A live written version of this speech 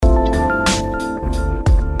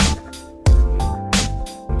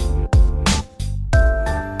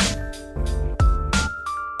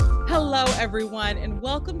everyone, and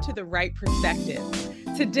welcome to the Wright Perspective.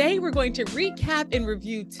 Today, we're going to recap and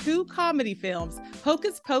review two comedy films,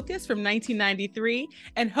 Hocus Pocus from 1993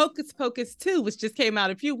 and Hocus Pocus 2, which just came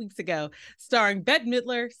out a few weeks ago, starring Bette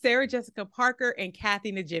Midler, Sarah Jessica Parker, and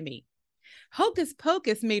Kathy Najimy. Hocus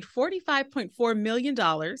Pocus made $45.4 million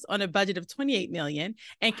on a budget of $28 million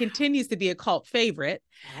and continues to be a cult favorite.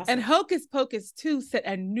 Awesome. And Hocus Pocus 2 set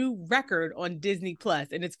a new record on Disney Plus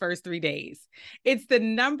in its first 3 days. It's the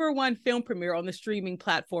 #1 film premiere on the streaming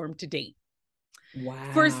platform to date. Wow.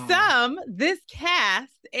 For some, this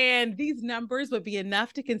cast and these numbers would be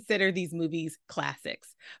enough to consider these movies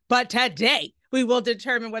classics. But today, we will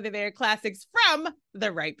determine whether they are classics from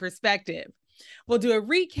the Wright perspective. We'll do a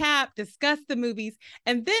recap, discuss the movies,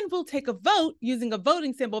 and then we'll take a vote using a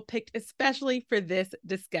voting symbol picked especially for this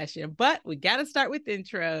discussion. But we got to start with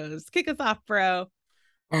intros. Kick us off, bro.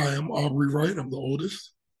 I am Aubrey Wright. I'm the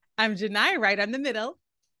oldest. I'm Genia Wright. I'm the middle.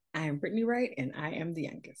 I am Brittany Wright, and I am the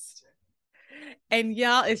youngest. And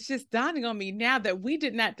y'all, it's just dawning on me now that we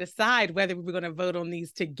did not decide whether we were going to vote on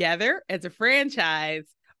these together as a franchise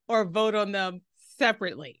or vote on them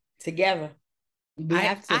separately. Together. We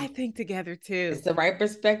have to. I think together too. It's the Wright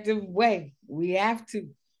perspective way. We have to.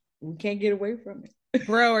 We can't get away from it.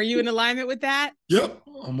 Bro, are you in alignment with that? Yep,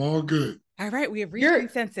 I'm all good. All right, we have reached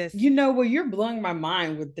consensus. You know what? You're blowing my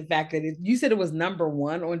mind with the fact that you said it was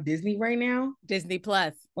 #1 on Disney right now. Disney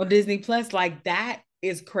Plus. On Disney Plus, like that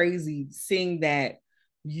is crazy. Seeing that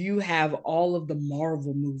you have all of the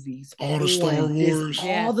Marvel movies, all the Star Wars,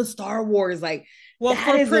 all the Star Wars, like. Well,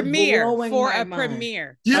 for a premiere.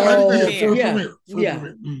 Yeah,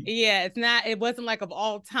 it's not. It wasn't like of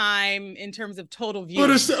all time in terms of total views.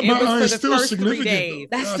 But it's still significant. 3 days.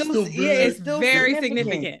 That's still very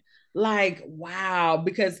significant. Like, wow,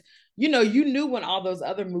 because you knew when all those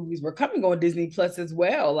other movies were coming on Disney Plus as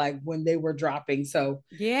well, like when they were dropping. So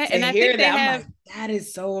yeah, and I think that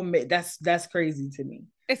is so amazing. That's crazy to me.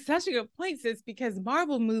 It's such a good point, sis, because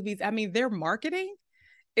Marvel movies, I mean, their marketing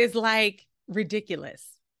is like ridiculous,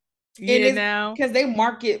 because they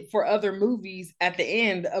market for other movies at the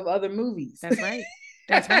end of other movies. That's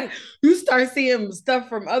right. You start seeing stuff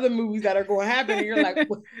from other movies that are going to happen and you're like,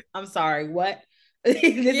 I'm sorry, what? This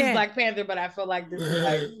is Black Panther, but I feel like this is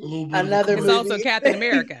like another movie. It's also Captain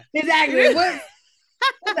America. Exactly.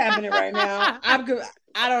 What's happening right now?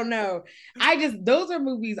 I don't know. Those are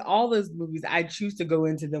movies, all those movies, I choose to go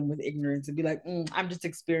into them with ignorance and be like, I'm just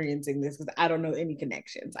experiencing this because I don't know any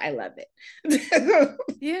connections. I love it.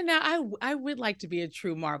 I would like to be a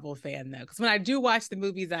true Marvel fan though, because when I do watch the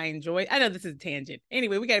movies I enjoy, I know this is a tangent.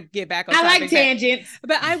 Anyway, we got to get back on topic. I like tangents.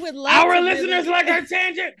 But I would love our listeners like our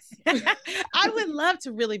tangents. I would love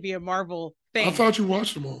to really be a Marvel fan. I thought you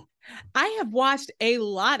watched them all. I have watched a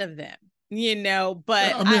lot of them.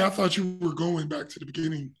 But I thought you were going back to the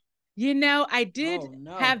beginning. I did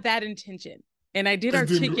have that intention, and I did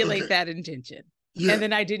articulate that intention, and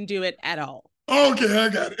then I didn't do it at all. Okay, I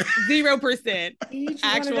got it. 0%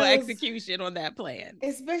 actual execution on that plan.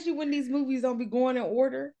 Especially when these movies don't be going in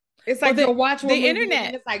order. It's like you'll watch the internet.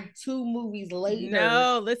 And it's like 2 movies later.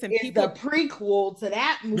 No, listen, people, the prequel to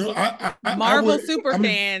that movie. No, Marvel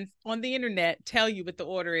fans on the internet tell you what the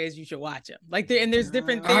order is. You should watch them. Like there's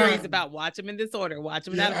different theories about watch them in this order. Watch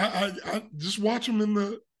them. I just watch them in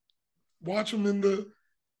the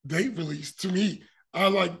date release. To me, I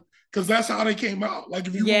like because that's how they came out. Like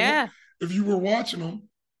if you were watching them,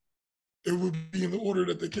 it would be in the order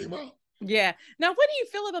that they came out. Yeah. Now, what do you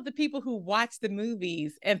feel about the people who watch the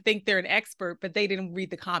movies and think they're an expert, but they didn't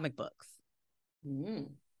read the comic books?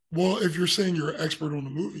 Well, if you're saying you're an expert on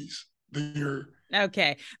the movies, then you're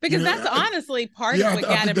okay. Because that's honestly part of what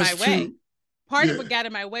got in my way. Part of what got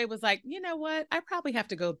in my way was like, you know what? I probably have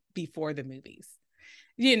to go before the movies.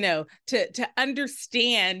 To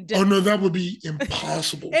understand. Oh no, that would be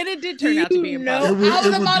impossible. And it did turn out to be impossible. It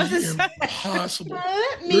would be impossible.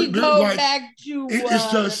 Let me go back to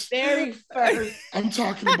it's just very first. I'm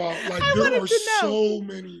talking about like there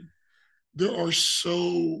are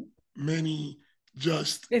so many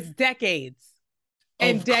just it's decades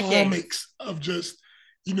and decades comics of just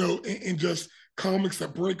and just comics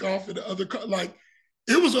that break off into other like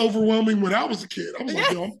it was overwhelming when I was a kid. I was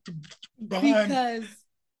like, I'm behind. Because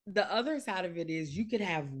the other side of it is you could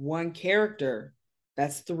have one character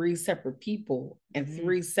that's 3 separate people and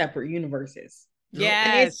 3 separate universes.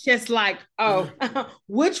 Yeah. And it's just like,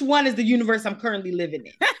 which one is the universe I'm currently living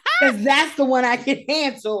in? Because that's the one I can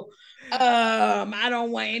handle. I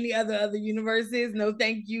don't want any other universes. No,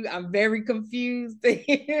 thank you. I'm very confused.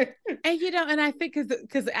 And and I think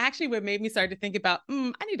because actually what made me start to think about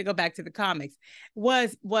I need to go back to the comics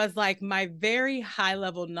was like my very high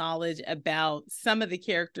level knowledge about some of the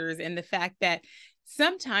characters and the fact that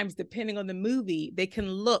sometimes depending on the movie they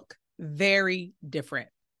can look very different.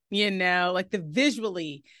 Like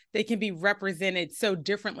visually they can be represented so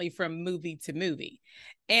differently from movie to movie.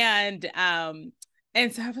 And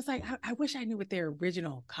so I was like, I wish I knew what their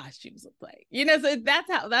original costumes looked like. So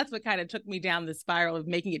that's what kind of took me down the spiral of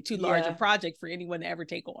making it too large a project for anyone to ever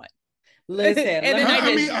take on. Listen, and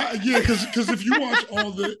then because if you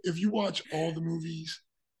watch all the movies,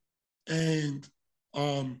 and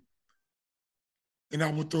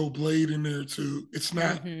I would throw Blade in there too. It's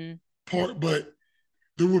not part, but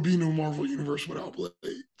there would be no Marvel universe without Blade.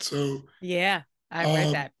 So yeah, I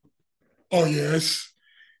read that. Oh yes,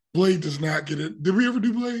 Blade does not get it. Did we ever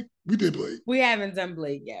do Blade? We did Blade. We haven't done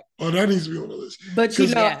Blade yet. Oh, that needs to be on the list. But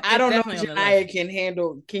I don't know if Jania can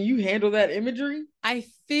handle. Can you handle that imagery? I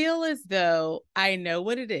feel as though I know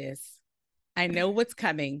what it is. I know what's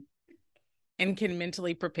coming, and can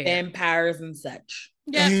mentally prepare. Vampires and such.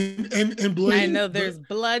 Yeah, and Blade. I know there's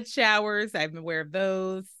blood showers. I've been aware of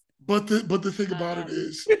those. But the thing about it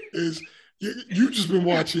is you've just been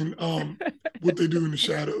watching what they do in the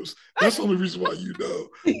shadows. That's the only reason why you know.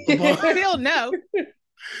 I still know.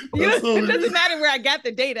 It doesn't matter where I got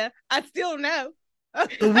the data. I still know.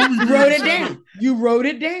 You wrote it down. You wrote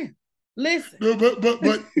it down. Listen. No,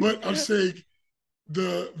 but I'm saying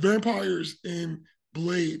the vampires in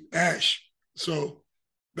Blade ash. So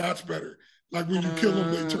that's better. Like when you kill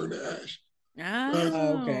them, they turn to ash.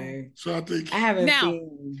 Oh, okay. So I think I haven't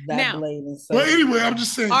seen that Blade. But anyway, I'm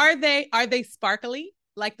just saying. Are they sparkly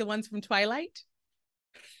like the ones from Twilight?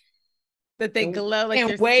 That they glow like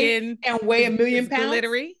their skin and weigh 1 million pounds.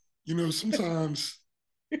 Glittery. Sometimes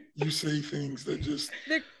you say things that just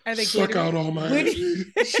suck glittery? out all my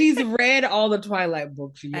energy. She's read all the Twilight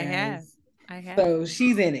books. You guys. I have. So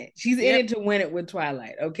she's in it. She's in it to win it with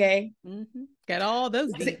Twilight. Okay. Mm-hmm. Got all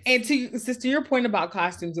those beats. And to your point about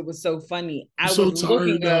costumes, it was so funny. I'm so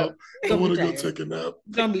tired now. I want to go take a nap.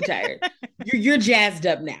 Don't be tired. You're jazzed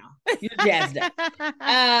up now. You're jazzed up.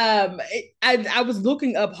 I was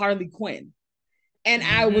looking up Harley Quinn, and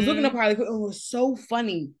I was looking up Harley Quinn. It was so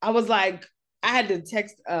funny. I was like, I had to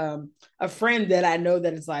text a friend that I know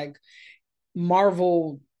that it's like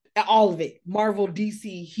Marvel, all of it, Marvel,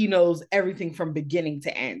 DC. He knows everything from beginning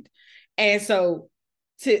to end, and so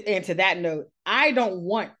to that note, I don't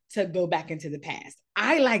want to go back into the past.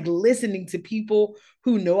 I like listening to people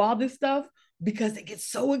who know all this stuff because they get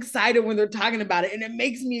so excited when they're talking about it, and it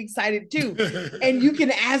makes me excited too. And you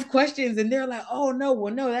can ask questions and they're like, oh no,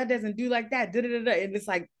 that doesn't do like that. Da-da-da-da. And it's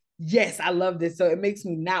like, yes, I love this. So it makes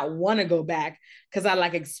me not want to go back because I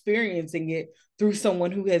like experiencing it through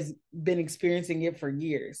someone who has been experiencing it for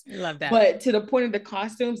years. Love that. But to the point of the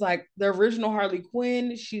costumes, like the original Harley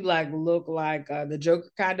Quinn, she like looked like the Joker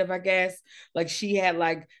kind of, I guess. Like she had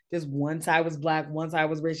like this one side was black, one side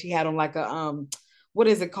was red. She had on like a what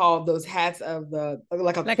is it called? Those hats of the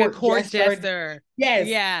like a court jester. Yes.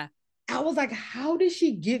 Yeah. I was like, how did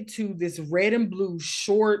she get to this red and blue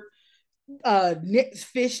short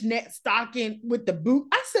fishnet stocking with the boot?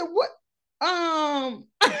 I said, what? I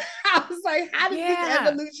was like, how did this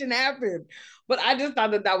evolution happen? But I just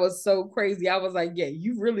thought that was so crazy. I was like, yeah,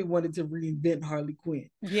 you really wanted to reinvent Harley Quinn.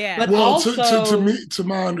 Yeah. But well, also, to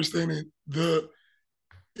my understanding,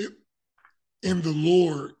 in the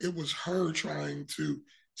lore, it was her trying to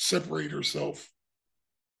separate herself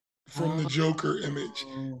from the Joker image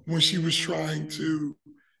when she was trying to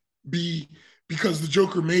be, because the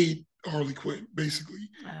Joker made Harley Quinn, basically.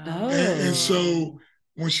 And so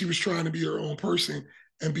when she was trying to be her own person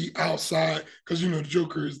and be outside, because, the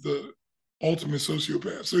Joker is the ultimate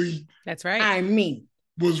sociopath. So that's right. I mean,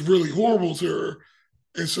 was really horrible to her.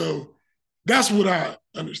 And so that's what I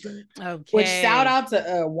understand. Okay. Which shout out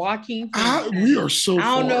to Joaquin. We are so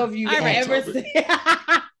I don't know if you ever said.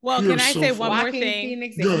 Well, can I say one more thing?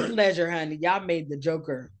 Phoenix and Heath Ledger, honey, y'all made the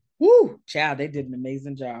Joker. Woo, child, they did an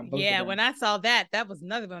amazing job. Yeah, when I saw that was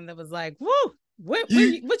another one that was like, woo, what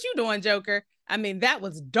you doing, Joker? I mean, that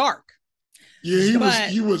was dark. Yeah, he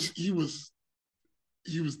was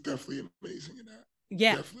definitely amazing in that.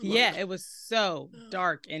 Yeah, it was so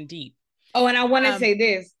dark and deep. Oh, and I want to say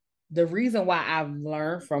this. The reason why I've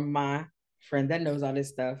learned from my friend that knows all this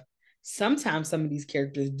stuff, sometimes some of these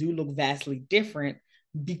characters do look vastly different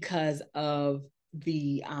because of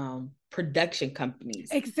the production companies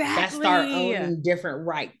that start owning different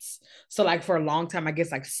rights. So like for a long time, I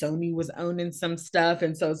guess like Sony was owning some stuff.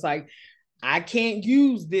 And so it's like I can't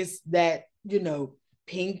use that,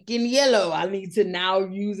 pink and yellow. I need to now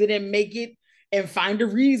use it and make it and find a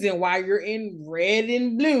reason why you're in red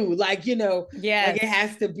and blue. Like, like it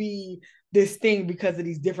has to be this thing because of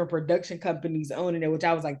these different production companies owning it, which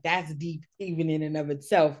I was like, that's deep even in and of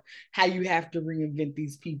itself, how you have to reinvent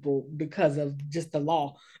these people because of just the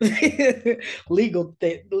law, legal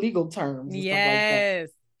terms. And yes. Stuff like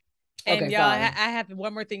that. And okay, y'all, I have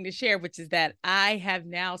one more thing to share, which is that I have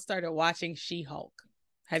now started watching She-Hulk.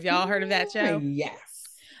 Have y'all heard of that show? Yes.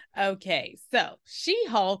 Okay, so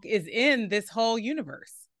She-Hulk is in this whole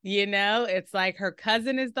universe. It's like her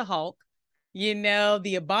cousin is the Hulk.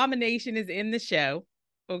 The Abomination is in the show.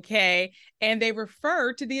 Okay, and they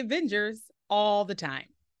refer to the Avengers all the time.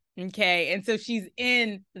 Okay, and so she's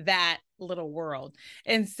in that little world.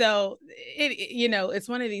 And so it's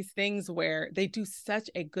one of these things where they do such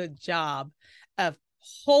a good job of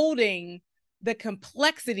holding the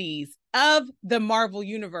complexities of the Marvel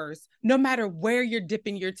universe, no matter where you're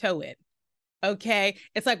dipping your toe in. Okay.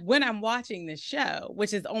 It's like when I'm watching this show,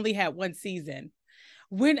 which has only had one season,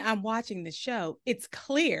 when I'm watching the show, it's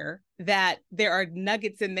clear that there are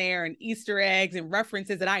nuggets in there and Easter eggs and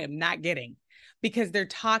references that I am not getting because they're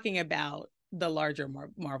talking about the larger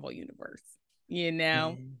Marvel universe,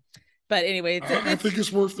 But anyway, I think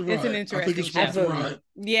it's worth the ride. It's an interesting show. Worth the ride.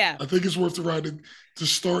 Yeah. I think it's worth the ride to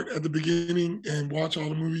start at the beginning and watch all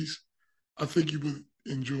the movies. I think you would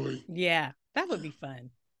enjoy. Yeah, that would be fun.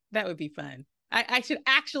 That would be fun. I should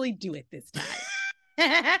actually do it this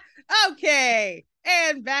time. Okay.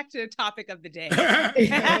 And back to the topic of the day.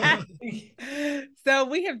 So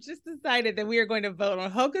we have just decided that we are going to vote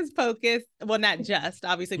on Hocus Pocus. Well, not just,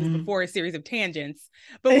 obviously it was before a series of tangents,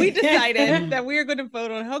 but we decided that we are going to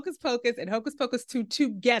vote on Hocus Pocus and Hocus Pocus 2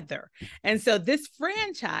 together. And so this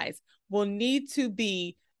franchise will need to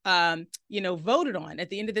be voted on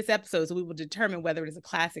at the end of this episode. So we will determine whether it is a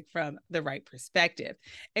classic from the Wright Perspective.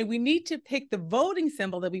 And we need to pick the voting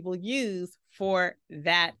symbol that we will use for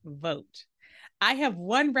that vote. I have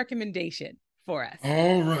one recommendation for us.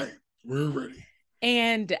 All right. We're ready.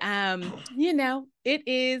 And, it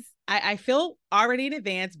is, I feel already in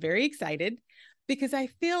advance very excited because I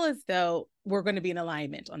feel as though we're going to be in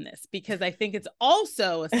alignment on this because I think it's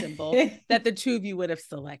also a symbol that the two of you would have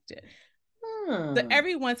selected. So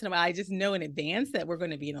every once in a while, I just know in advance that we're going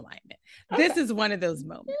to be in alignment. Okay. This is one of those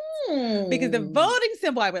moments because the voting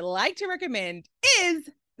symbol I would like to recommend is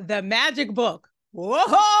the magic book.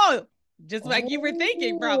 Whoa! Just like you were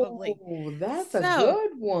thinking, probably. That's a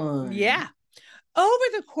good one. Yeah. Over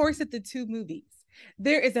the course of the two movies,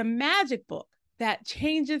 there is a magic book that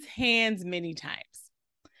changes hands many times.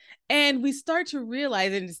 And we start to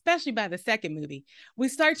realize, and especially by the second movie, we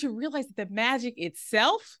start to realize that the magic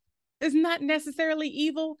itself is not necessarily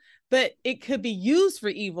evil, but it could be used for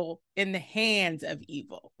evil in the hands of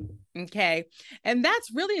evil. Okay. And that's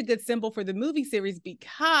really a good symbol for the movie series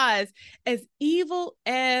because as evil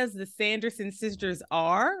as the Sanderson sisters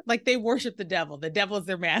are, like they worship the devil is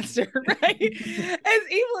their master, right? As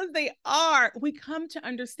evil as they are, we come to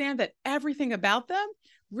understand that everything about them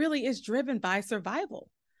really is driven by survival,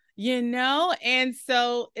 and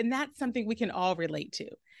that's something we can all relate to.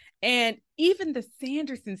 And even the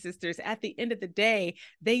Sanderson sisters, at the end of the day,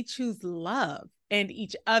 they choose love and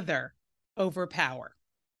each other over power.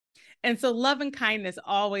 And so love and kindness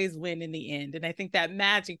always win in the end. And I think that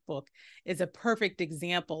magic book is a perfect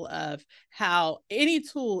example of how any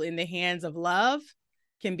tool in the hands of love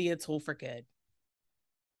can be a tool for good.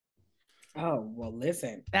 Oh, well,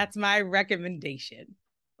 listen. That's my recommendation.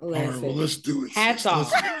 Listen. All right, well, let's do it. Hats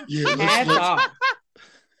off. Hats off.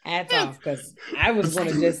 Hats off, because I was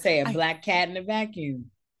going to just say a black cat in a vacuum.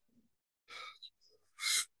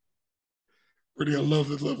 Brittany, I love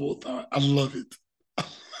this level of thought. I love it.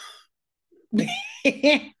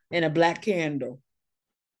 And a black candle.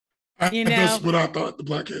 That's what I thought, the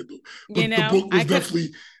black candle. But the book was definitely,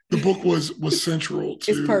 the book was central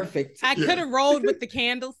to. It's perfect. I could have rolled with the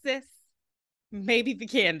candle, sis. Maybe the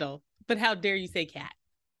candle. But how dare you say cat?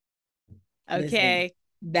 Okay. Listen,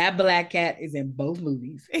 that black cat is in both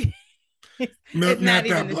movies. It's not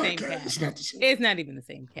even the same cat. It's not the same. It's not even the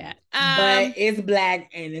same cat. But it's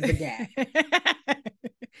black and it's a cat.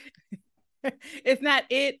 It's not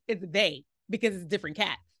it, it's they, because it's a different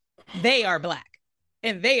cat. They are black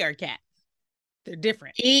and they are cats. They're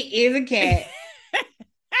different. It is a cat.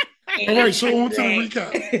 All right, so on to the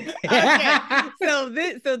recap.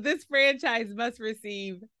 Okay. So this franchise must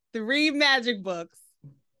receive 3 magic books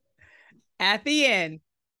at the end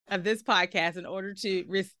of this podcast in order to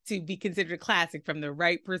be considered a classic from the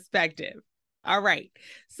Wright Perspective. All right.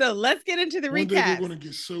 So let's get into the recap. One day they're going to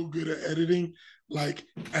get so good at editing. Like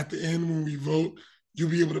at the end when we vote, it'll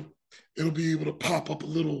be able to pop up a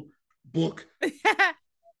little book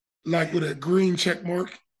like with a green check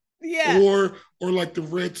mark. Yeah. Or like the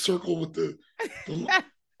red circle with the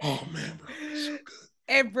oh man, bro, it's so good.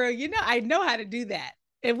 And bro, I know how to do that.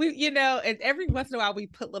 And we, and every once in a while we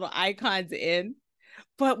put little icons in,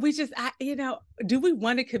 but we just, do we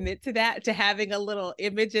want to commit to that, to having a little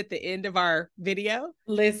image at the end of our video?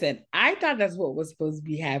 Listen, I thought that's what was supposed to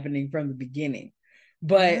be happening from the beginning.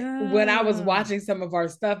 But when I was watching some of our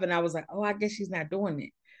stuff and I was like, oh, I guess she's not doing it.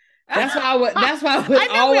 That's why I would we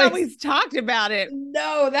always talked about it.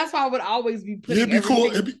 No, that's why I would always be putting it'd be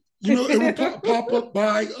cool. It would pop up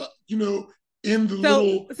by in the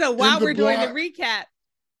little. So while we're doing the recap at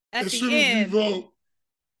as the soon end, as we vote,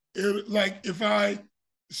 like if I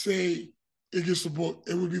say it gets the book,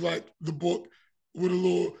 it would be like the book with a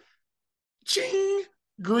little ching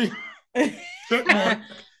green check mark.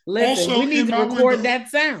 Listen, also, we need to record that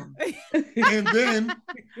sound. And then,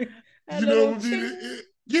 it would be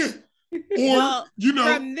yeah. Or,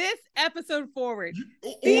 from this episode forward,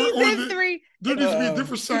 season 3. There needs to be a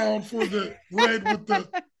different sound for the red with the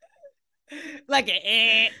like an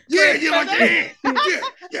eh. Yeah, like an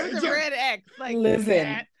yeah, exactly. The red X. Like,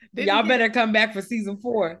 listen, y'all better come back for season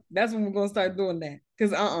 4. That's when we're gonna start doing that.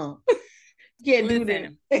 Because can't do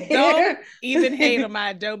that. Don't even hate on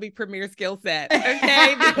my Adobe Premiere skill set.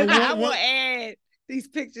 Okay, because I will add these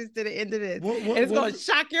pictures to the end of this. And it's gonna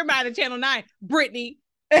shock your mind at Channel 9, Brittany.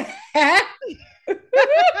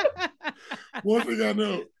 One thing I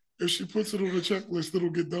know, if she puts it on the checklist, it'll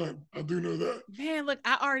get done. I do know that. Man, look,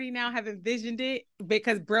 I already now have envisioned it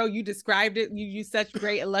because, bro, you described it. You used such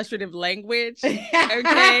great illustrative language,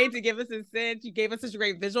 okay, to give us a sense. You gave us such a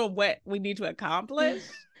great visual of what we need to accomplish.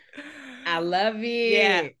 I love it.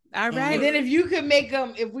 Yeah. All right. And then if you could make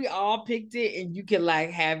them, if we all picked it and you could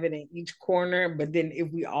like have it in each corner, but then if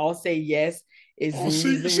we all say yes,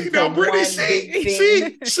 see now, Brittany,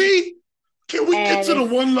 see. Can we get to the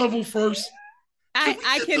one level first?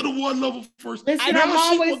 I can to the one level first. Listen,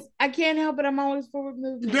 I can't help it. I'm always forward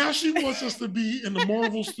moving. Now she wants us to be in the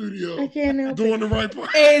Marvel studio doing the right part.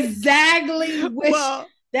 Exactly. Well,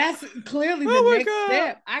 that's clearly the next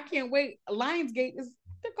step. I can't wait. Lionsgate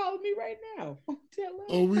they're calling me right now.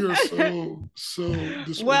 Oh, we are so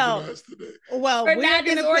disorganized today. Well, we're not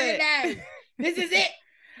disorganized. This is it.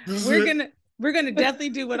 We're gonna definitely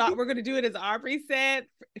do we're gonna do it as Aubrey said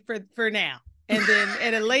for now, and then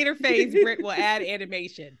at a later phase, Britt will add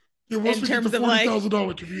animation. Yeah, once in terms of like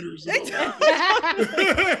 $40,000 computers.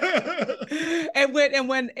 and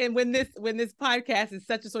when this podcast is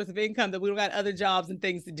such a source of income that we don't got other jobs and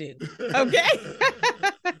things to do. Okay.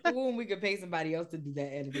 When we could pay somebody else to do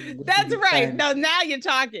that editing. That's right. Fun. No, now you're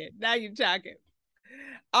talking.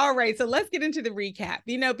 All right, so let's get into the recap.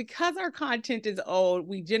 Because our content is old,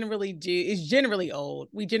 we generally always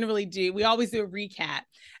do a recap,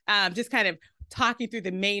 just kind of talking through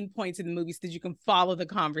the main points in the movie so that you can follow the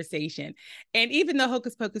conversation. And even though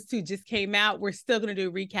Hocus Pocus 2 just came out, we're still going to do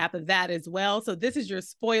a recap of that as well. So this is your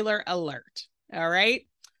spoiler alert. All right,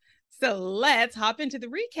 so let's hop into the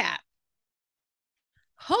recap.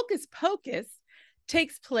 Hocus Pocus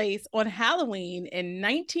takes place on Halloween in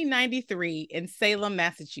 1993 in Salem,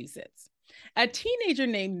 Massachusetts. A teenager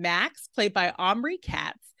named Max, played by Aubrey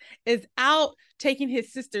Katz, is out taking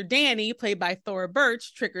his sister Danny, played by Thora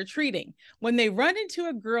Birch, trick-or-treating when they run into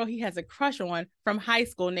a girl he has a crush on from high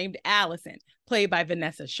school named Allison, played by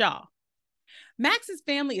Vanessa Shaw. Max's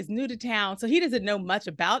family is new to town, so he doesn't know much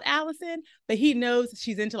about Allison, but he knows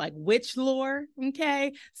she's into like witch lore,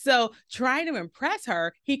 okay? So trying to impress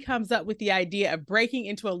her, he comes up with the idea of breaking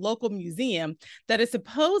into a local museum that is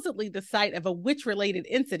supposedly the site of a witch-related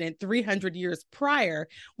incident 300 years prior,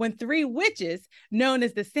 when 3 witches, known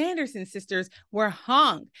as the Sanderson sisters, were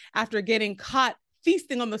hung after getting caught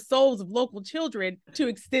feasting on the souls of local children to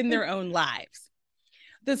extend their own lives.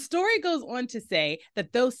 The story goes on to say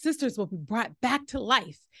that those sisters will be brought back to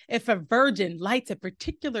life if a virgin lights a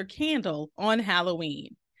particular candle on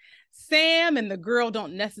Halloween. Sam and the girl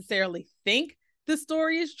don't necessarily think the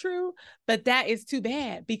story is true, but that is too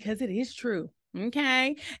bad because it is true.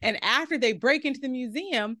 Okay. And after they break into the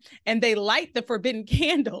museum and they light the forbidden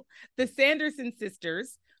candle, the Sanderson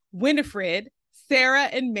sisters, Winifred, Sarah,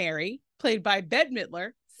 and Mary, played by Bette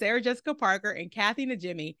Midler, Sarah Jessica Parker, and Kathy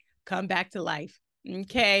Najimy, come back to life.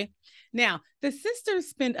 Okay. Now, the sisters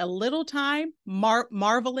spend a little time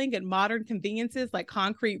marveling at modern conveniences like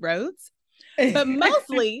concrete roads, but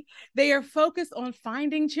mostly they are focused on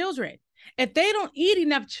finding children. If they don't eat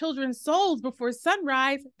enough children's souls before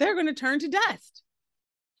sunrise, they're going to turn to dust.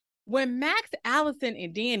 When Max, Allison,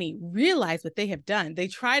 and Danny realize what they have done, they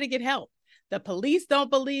try to get help. The police don't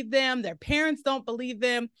believe them. Their parents don't believe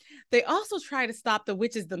them. They also try to stop the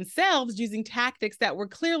witches themselves using tactics that were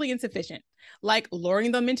clearly insufficient, like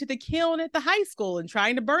luring them into the kiln at the high school and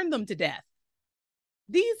trying to burn them to death.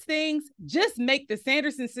 These things just make the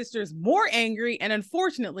Sanderson sisters more angry and,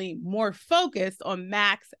 unfortunately, more focused on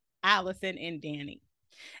Max, Allison, and Danny.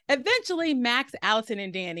 Eventually, Max, Allison,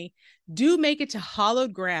 and Danny do make it to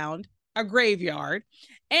hallowed ground, a graveyard,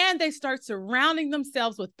 and they start surrounding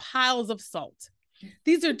themselves with piles of salt.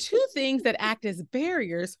 These are two things that act as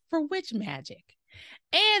barriers for witch magic.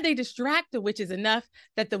 And they distract the witches enough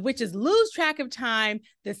that the witches lose track of time,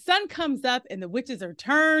 the sun comes up, and the witches are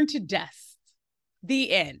turned to dust.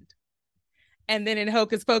 The end. And then in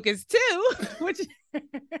Hocus Pocus 2, which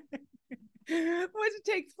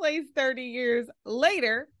takes place 30 years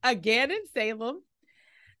later, again in Salem,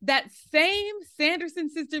 that same Sanderson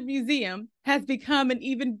Sister Museum has become an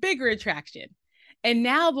even bigger attraction. And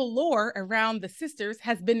now the lore around the sisters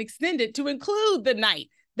has been extended to include the night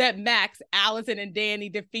that Max, Allison, and Danny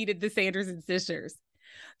defeated the Sanderson sisters.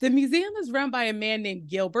 The museum is run by a man named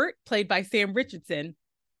Gilbert, played by Sam Richardson,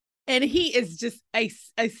 and he is just a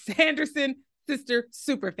Sanderson sister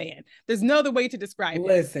super fan. There's no other way to describe it.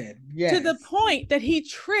 Listen, yes. To the point that he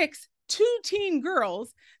tricks two teen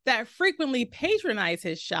girls that frequently patronize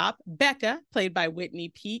his shop, Becca, played by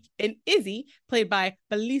Whitney Peake, and Izzy, played by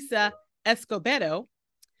Belisa Escobedo,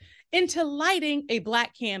 into lighting a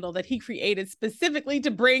black candle that he created specifically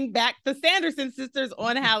to bring back the Sanderson sisters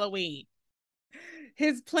on Halloween.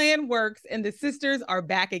 His plan works, and the sisters are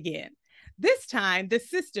back again. This time, the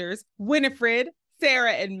sisters, Winifred,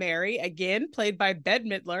 Sarah, and Mary, again played by Bette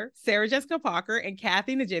Midler, Sarah Jessica Parker, and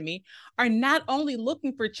Kathy Najimy, are not only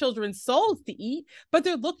looking for children's souls to eat, but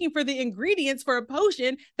they're looking for the ingredients for a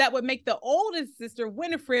potion that would make the oldest sister,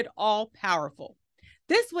 Winifred, all-powerful.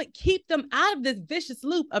 This would keep them out of this vicious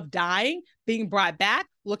loop of dying, being brought back,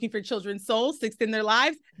 looking for children's souls to extend their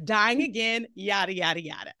lives, dying again, yada, yada,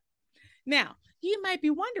 yada. Now, you might be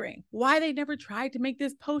wondering why they never tried to make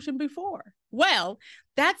this potion before. Well,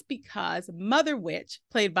 that's because Mother Witch,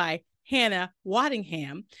 played by Hannah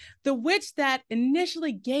Waddingham, the witch that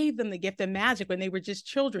initially gave them the gift of magic when they were just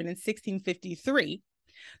children in 1653,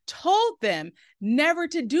 told them never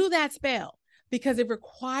to do that spell because it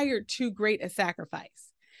required too great a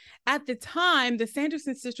sacrifice. At the time, the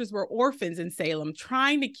Sanderson sisters were orphans in Salem,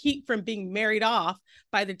 trying to keep from being married off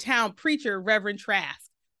by the town preacher, Reverend Trask,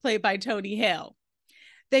 played by Tony Hale.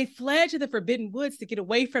 They fled to the Forbidden Woods to get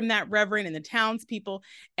away from that reverend and the townspeople,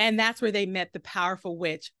 and that's where they met the powerful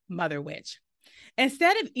witch, Mother Witch.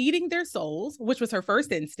 Instead of eating their souls, which was her first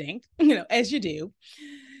instinct, as you do,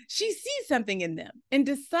 she sees something in them and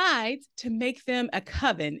decides to make them a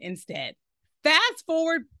coven instead. Fast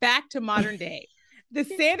forward back to modern day. The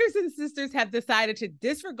Sanderson sisters have decided to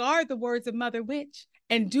disregard the words of Mother Witch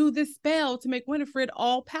and do this spell to make Winifred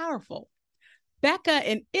all-powerful. Becca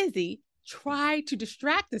and Izzy try to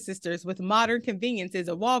distract the sisters with modern conveniences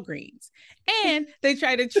of Walgreens, and they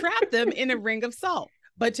try to trap them in a ring of salt,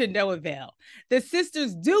 but to no avail. The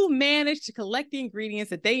sisters do manage to collect the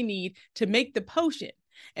ingredients that they need to make the potion,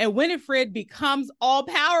 and Winifred becomes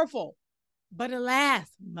all-powerful. But alas,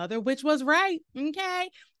 Mother Witch was right, okay?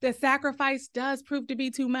 The sacrifice does prove to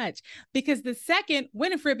be too much, because the second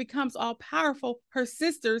Winifred becomes all-powerful, her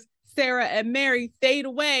sisters, Sarah and Mary, fade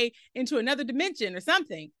away into another dimension or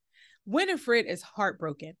something. Winifred is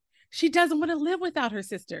heartbroken. She doesn't want to live without her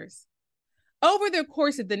sisters. Over the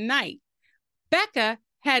course of the night, Becca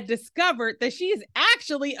had discovered that she is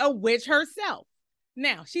actually a witch herself.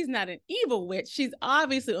 Now, she's not an evil witch. She's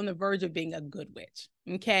obviously on the verge of being a good witch.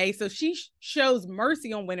 Okay, so she shows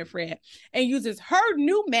mercy on Winifred and uses her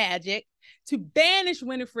new magic to banish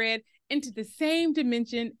Winifred into the same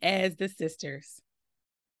dimension as the sisters.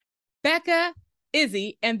 Becca,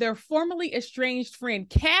 Izzy, and their formerly estranged friend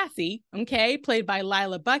Cassie, okay, played by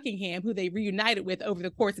Lila Buckingham, who they reunited with over the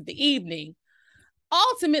course of the evening,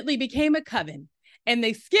 ultimately became a coven, and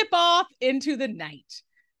they skip off into the night.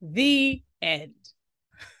 The end.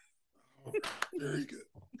 Oh, very good.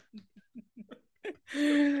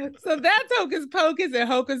 So that's Hocus Pocus and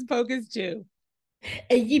Hocus Pocus 2.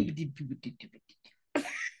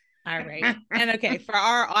 All right. And okay, for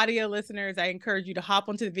our audio listeners, I encourage you to hop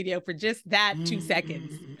onto the video for just that 2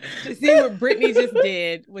 seconds to see what Brittany just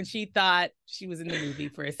did when she thought she was in the movie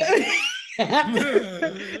for a second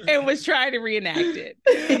and was trying to reenact it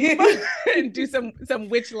and do some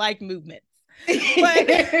witch-like movements.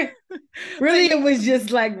 But really, it was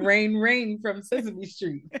just like Rain from Sesame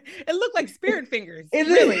Street. It looked like spirit fingers. It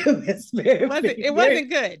really was spirit it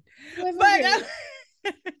wasn't good.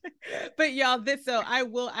 But y'all,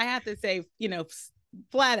 I have to say,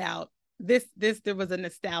 flat out, there was a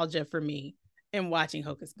nostalgia for me in watching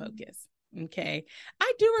Hocus Pocus. Okay.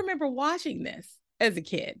 I do remember watching this as a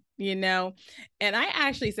kid, and I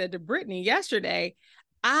actually said to Brittany yesterday,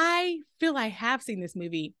 I feel I have seen this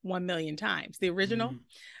movie 1 million times, the original,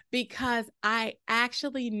 because I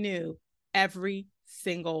actually knew every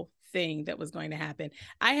single thing that was going to happen.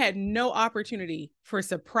 I had no opportunity for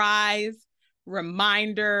surprise,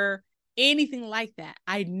 reminder, anything like that.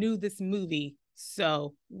 I knew this movie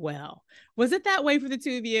so well. Was it that way for the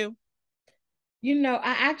two of you?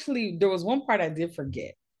 There was one part I did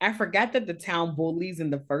forget. I forgot that the town bullies in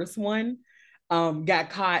the first one got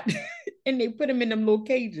caught and they put him in them little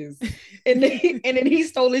cages and then he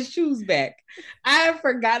stole his shoes back. I had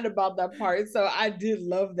forgotten about that part. So I did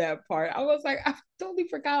love that part. I was like, I totally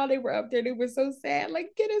forgot how they were up there. They were so sad.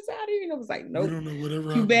 Like, get us out of here. And I was like, nope. We don't know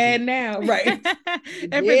whatever too bad now. Right.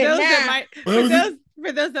 And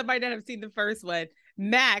for those that might not have seen the first one,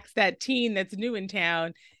 Max, that teen that's new in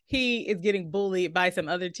town, he is getting bullied by some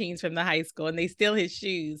other teens from the high school and they steal his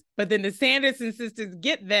shoes. But then the Sanderson sisters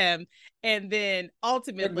get them and then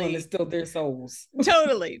ultimately they're going to steal their souls.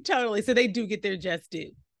 Totally. So they do get their just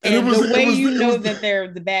due. And the way that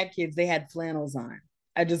they're the bad kids, they had flannels on.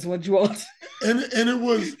 I just want you all to... and it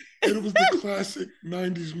was the classic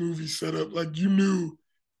 90s movie setup. Like, you knew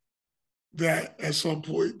that at some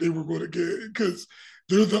point they were going to get it because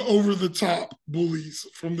they're the over-the-top bullies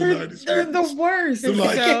from the 90s. They're the worst. They're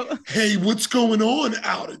like, hey, what's going on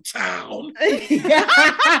out of town?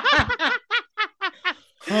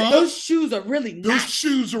 Huh? Those shoes are really nice. Those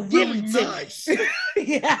shoes are really nice.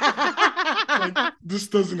 Like, this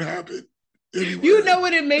doesn't happen anywhere. You know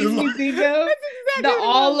what it makes me think of?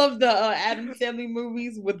 All of the Addams Family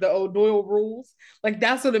movies with the O'Doyle rules. Like,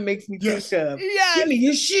 that's what it makes me think of. Yes. Give me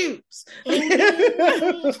your shoes.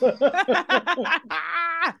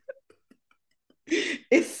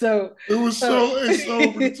 It's so over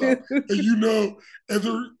the top. And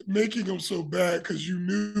they're making them so bad because you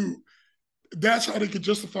knew that's how they could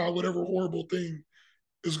justify whatever horrible thing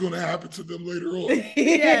is going to happen to them later on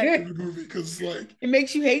in the movie. Because it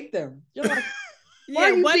makes you hate them. You're like,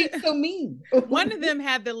 why are you being so mean? One of them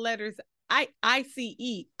had the letters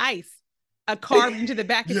ICE, ice, carved into the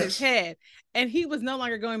back of his head, and he was no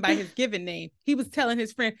longer going by his given name. He was telling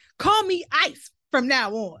his friend, "Call me Ice from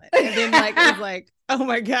now on." And then it was like, oh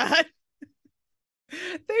my god,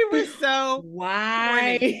 they were so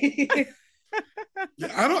why.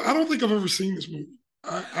 I don't think I've ever seen this movie.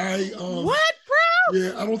 What, bro?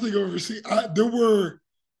 Yeah, I don't think I've ever seen. There were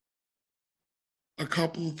a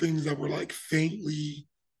couple of things that were like faintly,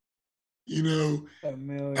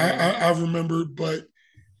 I remembered, but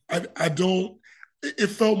I don't. It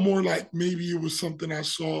felt more like maybe it was something I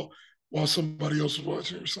saw while somebody else was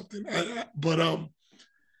watching or something.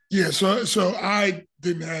 So I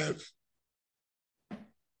didn't have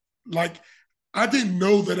I didn't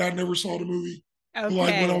know that I never saw the movie. Okay.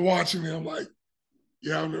 Like, when I'm watching it, I'm like,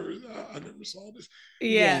 I never saw this.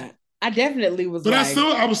 Yeah. I definitely was. But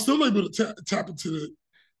I was still able to tap into the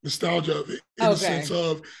nostalgia of it in the sense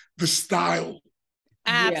of the style.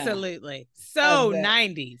 Absolutely. So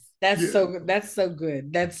 90s. That's so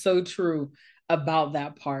good. That's so true about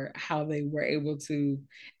that part, how they were able to.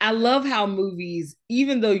 I love how movies,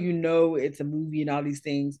 even though it's a movie and all these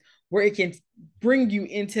things, where it can bring you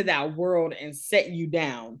into that world and set you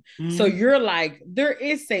down. Mm-hmm. So you're like, there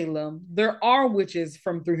is Salem. There are witches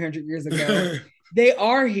from 300 years ago. They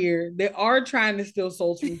are here. They are trying to steal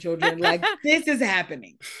souls from children. Like, this is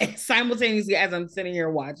happening. And simultaneously, as I'm sitting here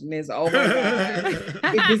watching this, oh my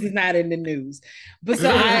God, this is not in the news. But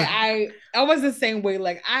so I was the same way.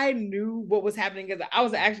 Like, I knew what was happening because I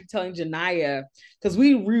was actually telling Janaya, because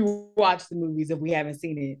we rewatched the movies if we haven't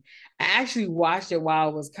seen it. I actually watched it while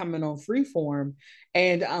it was coming on Freeform,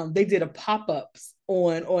 and they did a pop-ups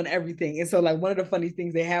on everything. And so, like, one of the funny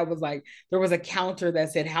things they had was, like, there was a counter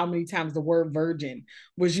that said how many times the word virgin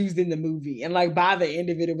was used in the movie, and like by the end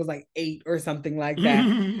of it was like 8 or something like that.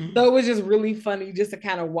 So it was just really funny just to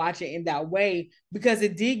kind of watch it in that way, because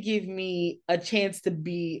it did give me a chance to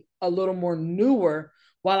be a little more newer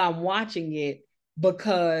while I'm watching it,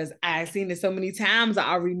 because I've seen it so many times.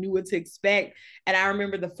 I already knew what to expect. And I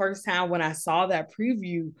remember the first time when I saw that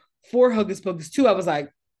preview for Hocus Pocus 2, I was like,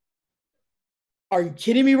 are you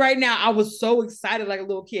kidding me right now? I was so excited like a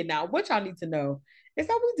little kid. Now, what y'all need to know is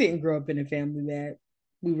that we didn't grow up in a family that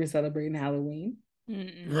we were celebrating Halloween.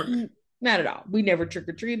 Right. Not at all. We never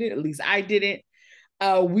trick-or-treated. At least I didn't.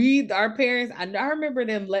 Our parents, I remember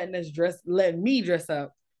them letting me dress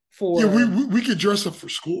up for. Yeah, we could dress up for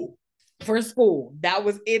school. for school. That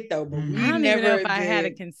was it though. But we I don't never even know if I had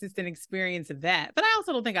a consistent experience of that. But I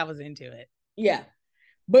also don't think I was into it. Yeah.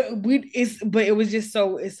 But it was just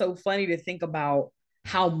it's so funny to think about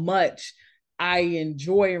how much I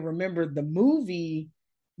enjoy and remember the movie,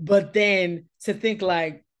 but then to think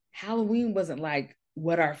like Halloween wasn't like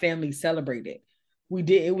what our family celebrated.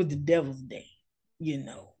 It was the Devil's Day, you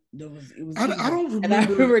know. I don't remember. And I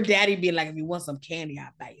remember Daddy being like, if you want some candy,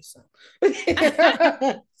 I'll buy you some.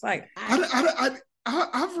 It's like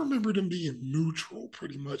I remember them being neutral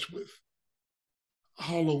pretty much with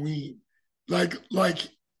Halloween. Like,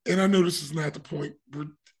 and I know this is not the point, but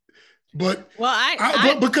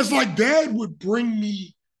because like Dad would bring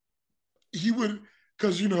me,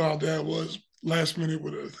 because you know how Dad was last minute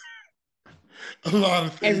with a lot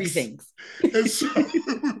of things. Everything. And so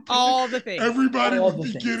all the things. Everybody would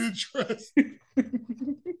be getting dressed. And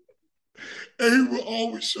he would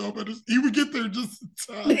always show up he would get there just in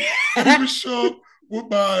time. He would show up with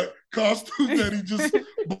my costume that he just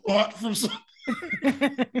bought from something.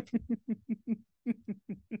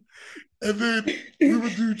 And then we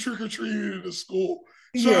would do trick-or-treating in the school.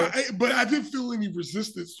 So, but I didn't feel any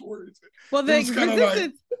resistance towards it. Well, the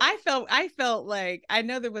resistance, I felt like, I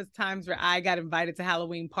know there was times where I got invited to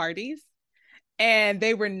Halloween parties and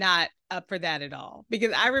they were not up for that at all.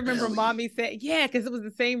 Because I remember Mommy said, because it was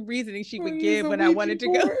the same reasoning she would give when I wanted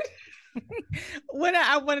to go. When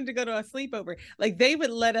I wanted to go to a sleepover, like they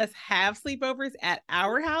would let us have sleepovers at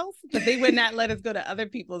our house, but they would not let us go to other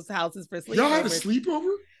people's houses for sleepovers. Y'all had a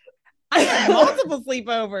sleepover? I had multiple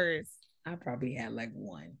sleepovers. I probably had like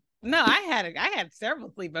one. No, I had several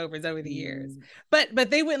sleepovers over the years, but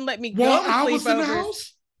they wouldn't let me go to I sleepovers. Was in the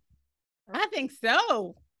house? I think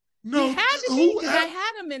so. No, it had to be, I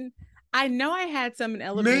had them in. I know I had some in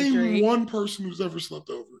elementary. Name one person who's ever slept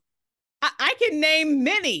over. I can name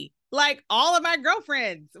many. Like all of my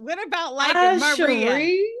girlfriends. What about like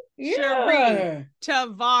Maria? Cherie,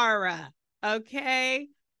 Tavara, okay?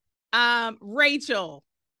 Rachel.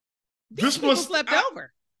 These people slept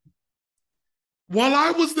over. While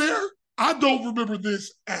I was there, I don't remember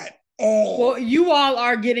this at all. Well, you all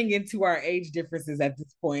are getting into our age differences at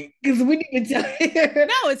this point because we need to tell you.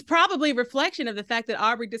 No, it's probably a reflection of the fact that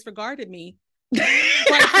Aubrey disregarded me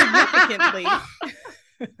quite significantly.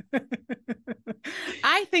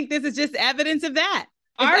 I think this is just evidence of that.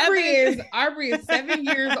 Aubrey is 7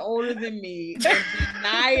 years older than me.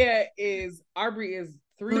 And Aubrey is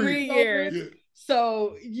 3 years. Yeah.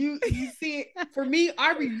 So you see, for me,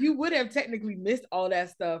 Aubrey, you would have technically missed all that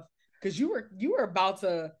stuff because you were about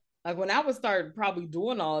to, like, when I would start probably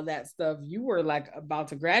doing all of that stuff, you were like about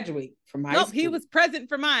to graduate from high school. He was present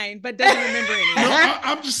for mine, but doesn't remember any. No,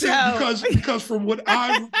 I'm just saying because from what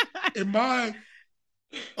in my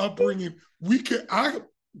upbringing, I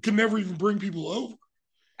could never even bring people over.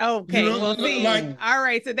 Okay, well, see, all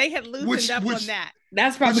right, so they had loosened up on that.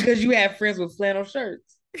 That's probably because you had friends with flannel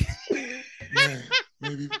shirts. Man,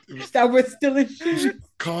 maybe it was that were still in shirts.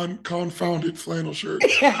 Confounded flannel shirts.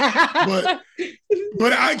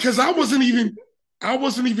 but I wasn't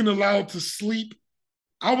even allowed to sleep.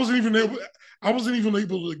 I wasn't even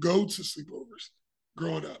able to go to sleepovers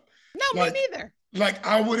growing up. No, me neither. Like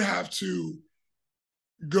I would have to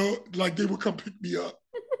go, like they would come pick me up,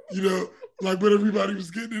 you know, like when everybody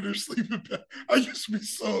was getting in their sleeping bag. I used to be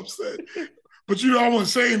so upset. But I wasn't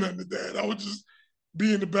saying nothing to Dad. I would just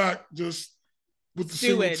be in the back just with the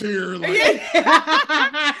single tear. Like,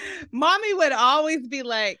 Mommy would always be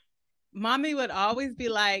like,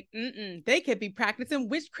 they could be practicing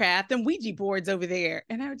witchcraft and Ouija boards over there.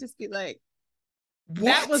 And I would just be like, what?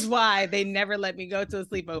 That was why they never let me go to a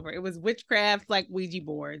sleepover. It was witchcraft, like Ouija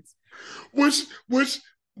boards. Which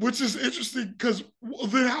is interesting because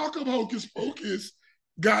then how come Hocus Pocus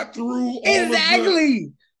got through all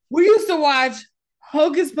exactly? We used to watch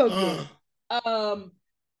Hocus Pocus.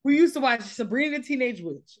 We used to watch Sabrina the Teenage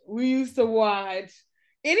Witch. We used to watch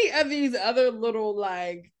any of these other little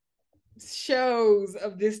like shows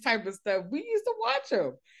of this type of stuff. We used to watch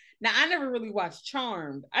them. Now, I never really watched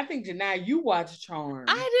Charmed. I think, Janai, you watched Charmed.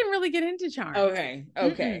 I didn't really get into Charmed. Okay.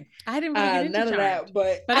 Mm-mm. I didn't really get into none Charmed. Of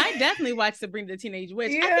that, but I definitely watched Sabrina the Teenage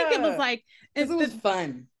Witch. Yeah, I think it was like... it was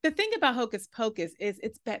fun. The thing about Hocus Pocus is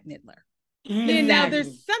it's Bette Midler. Exactly. And now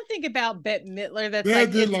there's something about Bette Midler that's like,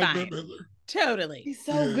 it's fine. Bette Midler. Totally. She's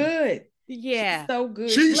so good. Yeah. She's so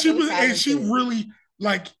good. She was, and she really,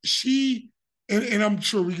 like, and I'm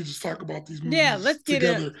sure we could just talk about these movies let's get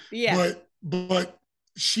together. it. Yeah. But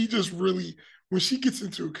she just really, when she gets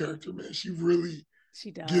into a character, man, she really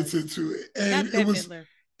gets into it. And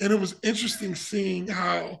it was interesting seeing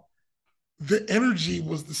how the energy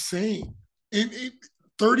was the same. And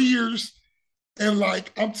 30 years And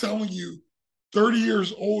like, I'm telling you, 30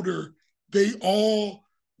 years older, they all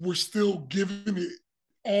were still giving it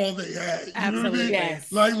all they had. You Absolutely. know what I mean?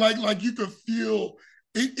 Yes. Like you could feel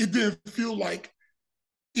it didn't feel like,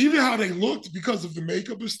 even how they looked because of the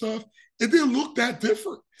makeup and stuff, it didn't look that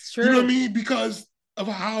different. It's true. You know what I mean? Because of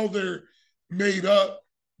how they're made up,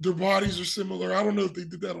 their bodies are similar. I don't know if they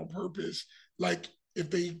did that on purpose, like if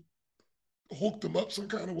they hooked them up some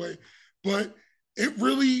kind of way, but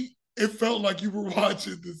it felt like you were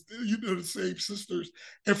watching this, the same sisters.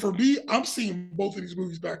 And for me, I'm seeing both of these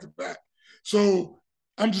movies back to back. So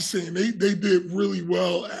I'm just saying they did really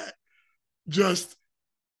well at just,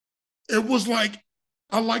 it was like,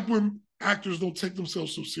 I like when actors don't take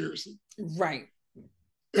themselves so seriously. Right.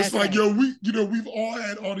 It's that's like, right. We've all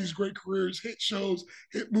had all these great careers, hit shows,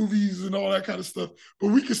 hit movies, and all that kind of stuff, but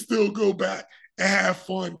we can still go back and have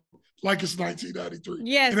fun like it's 1993.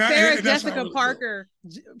 Yes, Sarah Jessica Parker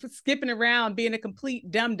skipping around being a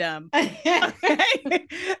complete dum-dum. Okay?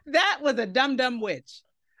 That was a dum-dum witch.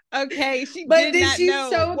 Okay, she did not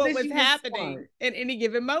know what was happening at any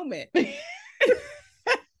given moment.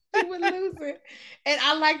 She would lose it. And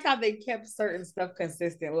I liked how they kept certain stuff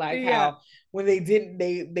consistent, like how when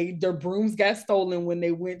their brooms got stolen when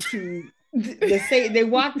they went to they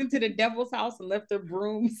walked into the devil's house and left their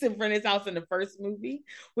brooms in front of his house in the first movie,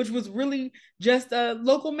 which was really just a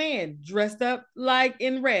local man dressed up like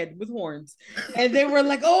in red with horns. And they were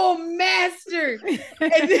like, "Oh, master!"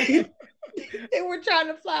 And then they were trying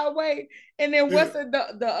to fly away. And then what's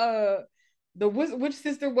which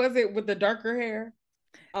sister was it with the darker hair?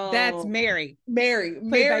 That's Mary. Mary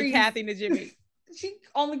by Kathy Najimy. She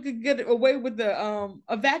only could get away with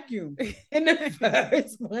a vacuum in the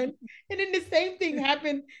first one, and then the same thing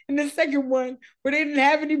happened in the second one where they didn't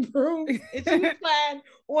have any brooms, and she was flying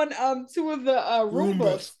on two of the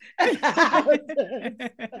Roombas. And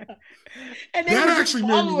that actually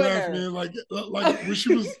made me laugh, man. Like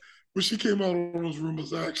when she came out on those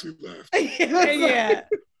Roombas, I actually laughed. Yeah,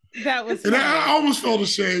 that was. And I almost felt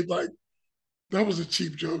ashamed, like. That was a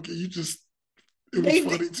cheap joke. And it was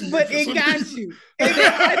funny to you. But it got you.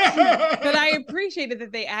 But I appreciated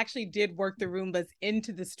that they actually did work the Roombas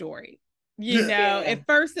into the story. You know, at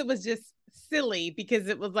first it was just silly because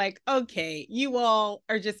it was like, okay, you all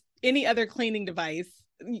are just any other cleaning device.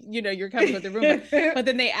 You're coming with the Roomba. But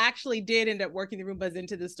then they actually did end up working the Roombas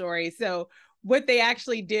into the story. So what they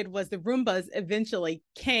actually did was the Roombas eventually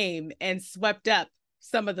came and swept up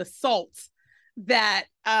some of the salt that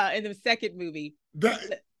in the second movie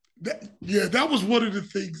that was one of the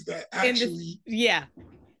things that actually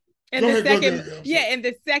in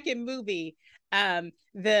the second movie the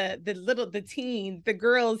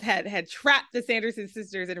girls had trapped the Sanderson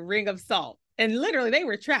sisters in a ring of salt, and literally they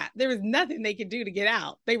were trapped. There was nothing they could do to get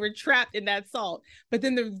out. They were trapped in that salt, but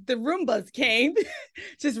then the Roombas came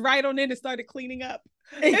just right on in and started cleaning up.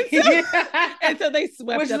 And so they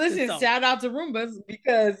swept up the salt. Shout out to Roombas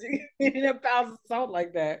because eating a pound of salt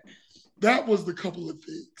like that. That was the couple of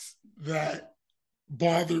things that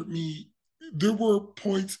bothered me. There were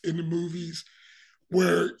points in the movies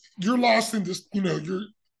where you're lost in this, your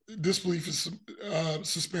disbelief is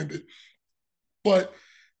suspended. But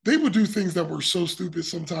they would do things that were so stupid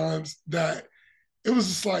sometimes that it was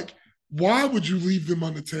just like, why would you leave them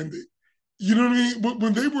unattended? You know what I mean?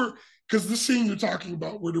 When they were, because the scene you're talking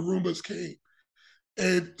about where the Roombas came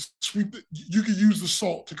and you could use the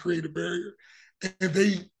salt to create a barrier, and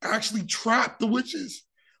they actually trapped the witches.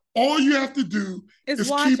 All you have to do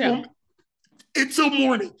is keep them until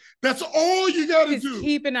morning. That's all you got to do.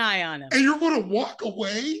 Keep an eye on them. And you're going to walk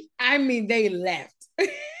away? I mean, they left.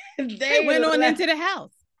 they went on into the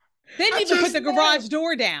house. They didn't even put the garage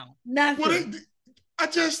door down. Nothing.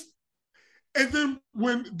 And then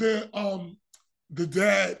when the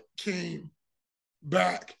dad came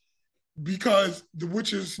back, because the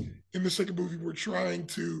witches in the second movie were trying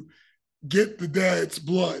to get the dad's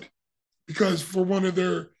blood, because for one of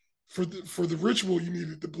their for the ritual you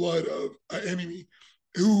needed the blood of an enemy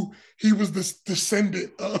who he was the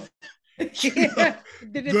descendant of. The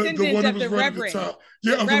descendant of the reverend.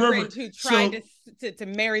 The reverend who tried to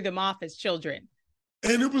marry them off as children.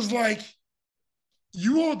 And it was like,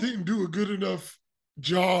 you all didn't do a good enough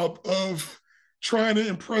job of trying to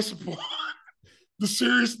impress upon the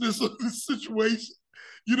seriousness of the situation.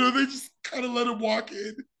 They just kind of let him walk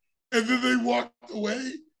in and then they walked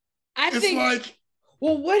away.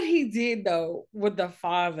 What he did though with the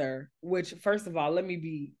father, which first of all, let me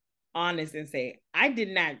be honest and say, I did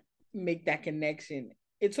not make that connection.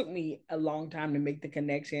 It took me a long time to make the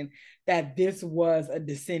connection that this was a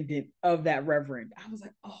descendant of that reverend. I was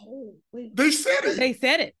like, oh, wait. They said it. They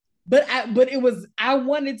said it. But I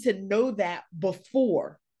wanted to know that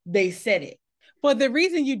before they said it. Well, the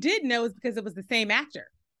reason you did know is because it was the same actor.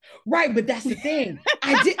 Right, but that's the thing.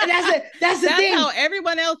 I did. That's the thing. That's how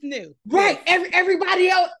everyone else knew. Right. Everybody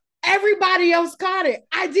else caught it.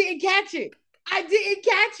 I didn't catch it. I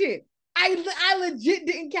legit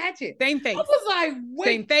didn't catch it. Same face. I was like, wait.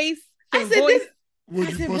 Same face. Same voice.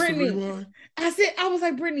 Brittany. I was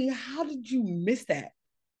like, Brittany, how did you miss that?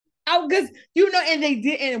 Because and they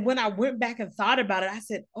did, and when I went back and thought about it, I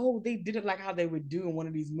said, oh, they did it like how they would do in one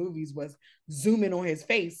of these movies, was zoom in on his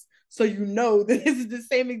face, so you know that this is the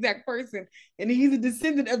same exact person, and he's a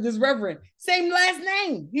descendant of this reverend, same last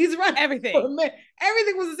name. He's running everything.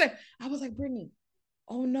 Everything was the same. I was like, Brittany,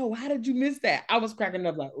 oh no, how did you miss that? I was cracking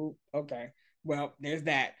up like, oh, okay, well, there's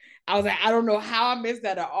that. I was like, I don't know how I missed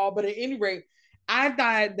that at all, but at any rate, I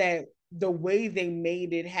thought that the way they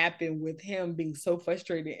made it happen with him being so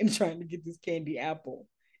frustrated and trying to get this candy apple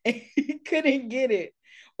and he couldn't get it,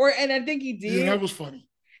 and I think he did. Yeah, that was funny.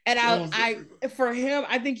 And for him,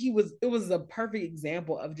 I think it was a perfect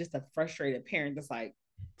example of just a frustrated parent that's like,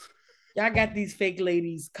 y'all got these fake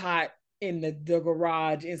ladies caught in the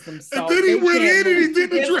garage in some salt. And then he went in and he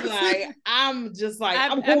didn't address it. I'm just like,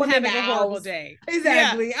 I'm going having in the a house. horrible day.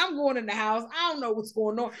 Exactly. Yeah. I'm going in the house. I don't know what's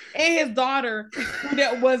going on. And his daughter, who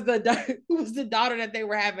was the daughter that they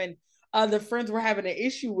were having, the friends were having an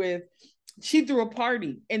issue with, she threw a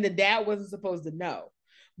party and the dad wasn't supposed to know.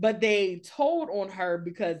 But they told on her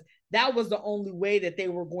because that was the only way that they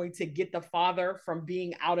were going to get the father from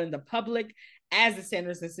being out in the public, as the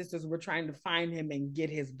Sanderson sisters were trying to find him and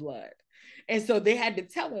get his blood. And so they had to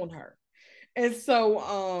tell on her. And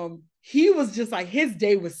so he was just like, his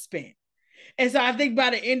day was spent. And so I think by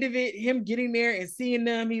the end of it, him getting there and seeing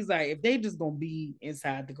them, he's like, if they just gonna be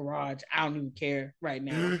inside the garage, I don't even care right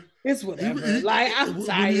now. It's whatever. I'm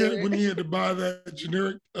tired. When he had to buy that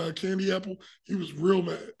generic candy apple, he was real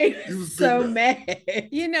mad. He was so mad.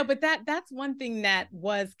 But that's one thing that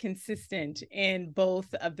was consistent in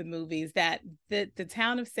both of the movies, that the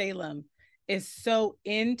town of Salem is so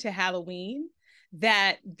into Halloween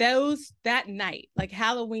that that night, like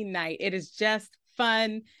Halloween night, it is just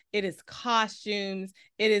fun. It is costumes.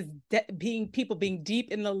 It is people being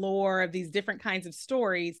deep in the lore of these different kinds of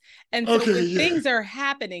stories. And so when things are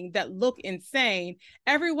happening that look insane,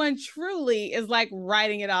 everyone truly is like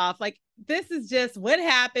writing it off. Like, this is just what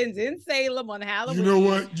happens in Salem on Halloween. You know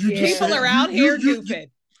what? People are out here goofing.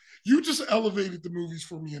 You just elevated the movies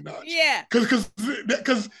for me a notch. Yeah. Because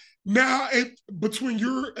now, between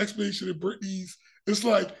your explanation and Brittany's, it's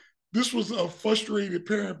like this was a frustrated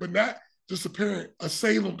parent, but not just a parent, a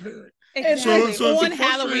Salem parent. Exactly. So on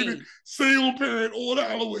Halloween. Salem parent on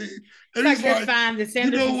Halloween. And it's like, fine, the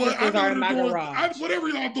Sanderson sisters are in my garage. Whatever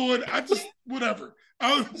y'all doing, whatever.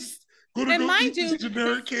 I was going to go eat this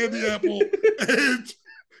generic candy apple and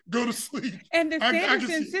go to sleep. And the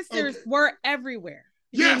Sanderson sisters were everywhere.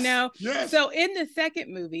 Yes. So in the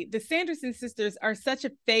second movie, the Sanderson sisters are such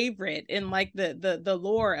a favorite in like the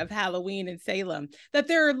lore of Halloween in Salem that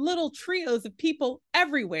there are little trios of people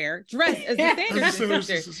everywhere dressed as the Sanderson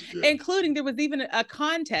sisters, including there was even a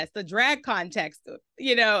contest, a drag contest,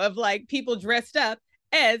 of like people dressed up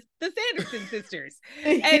as the Sanderson sisters.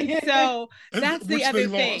 And so that's the other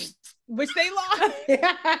thing. Which they lost,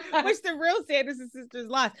 which the real Sanderson sisters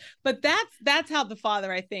lost. But that's how the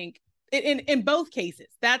father, I think, in both cases,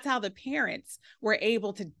 that's how the parents were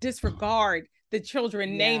able to disregard the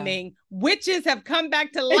children naming witches have come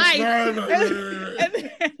back to life.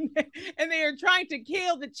 And they are trying to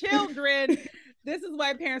kill the children. This is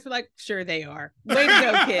why parents were like, sure they are. Way to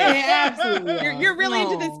go, kids. Absolutely. You're really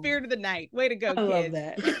into the spirit of the night. Way to go, kids. I love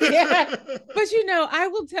that. But I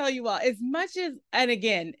will tell you all, as much as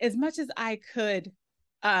I could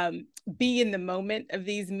be in the moment of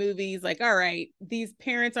these movies, like, all right, these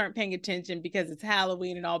parents aren't paying attention because it's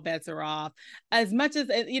Halloween and all bets are off, as much as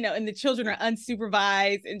and the children are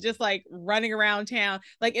unsupervised and just like running around town.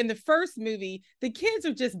 Like in the first movie, the kids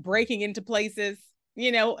are just breaking into places,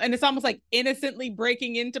 and it's almost like innocently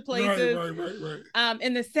breaking into places. Right.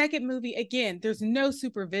 In the second movie, again, there's no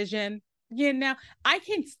supervision. I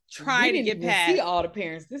can try to get past. See all the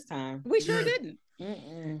parents this time. We sure didn't.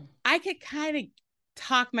 I could kind of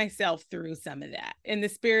talk myself through some of that in the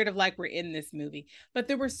spirit of like, we're in this movie, but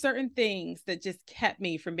there were certain things that just kept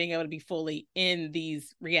me from being able to be fully in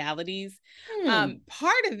these realities.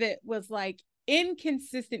 Part of it was like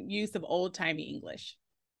inconsistent use of old-timey English,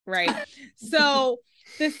 right? So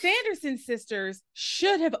the Sanderson sisters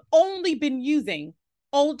should have only been using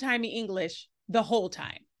old-timey English the whole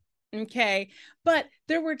time. Okay. But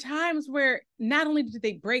there were times where not only did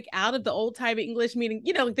they break out of the old time English, meaning,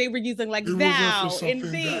 like they were using like thou and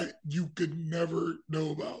thee. That you could never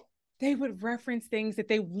know about. They would reference things that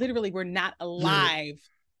they literally were not alive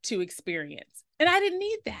to experience. And I didn't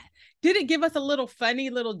need that. Did it give us a little funny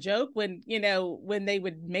little joke when they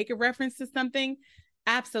would make a reference to something?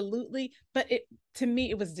 Absolutely. But to me,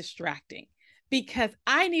 it was distracting because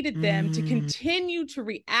I needed them to continue to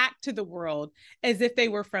react to the world as if they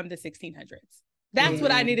were from the 1600s. That's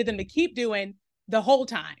what I needed them to keep doing the whole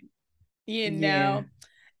time, And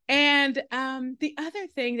the other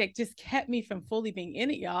thing that just kept me from fully being in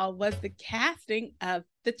it, y'all, was the casting of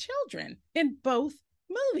the children in both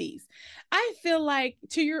movies. I feel like,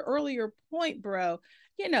 to your earlier point, bro,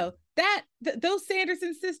 those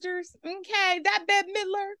Sanderson sisters, okay, that Bette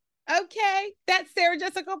Midler, okay, that Sarah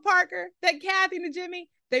Jessica Parker, that Kathy Najimy,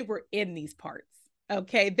 they were in these parts.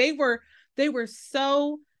 Okay, they were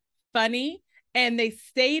so funny. And they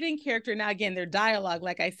stayed in character. Now, again, their dialogue,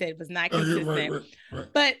 like I said, was not consistent.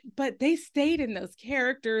 Right. But they stayed in those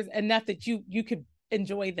characters enough that you could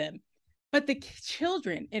enjoy them. But the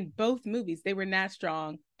children in both movies, they were not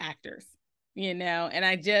strong actors, And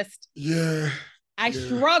I just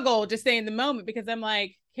struggle to stay in the moment because I'm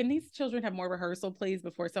like, can these children have more rehearsal, please,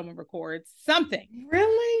 before someone records something?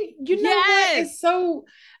 Really? You know what? It's so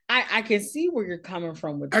I can see where you're coming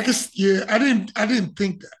from with that. I didn't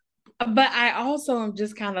think that. But I also am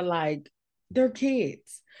just kind of like, they're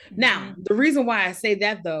kids. Now, the reason why I say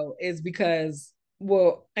that, though, is because,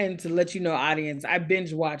 and to let you know, audience, I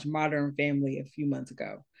binge watched Modern Family a few months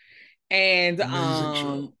ago. And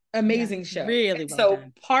amazing show. Really well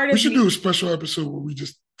done. Part of we should do a special episode where we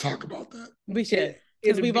just talk about that. We should.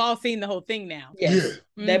 Because we've all seen the whole thing now. Yes.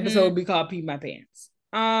 Yeah. The episode would be called Pee My Pants.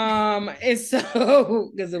 And so,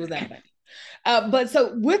 because it was that funny. But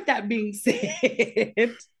so with that being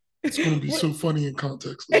said... It's going to be so funny in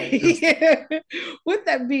context. With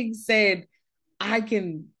that being said, I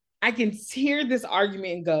can hear this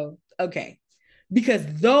argument and go, okay, because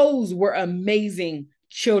those were amazing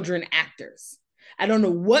children actors. I don't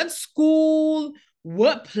know what school,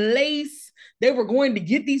 what place they were going to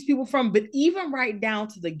get these people from, but even right down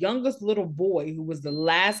to the youngest little boy who was the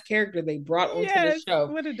last character they brought onto the show.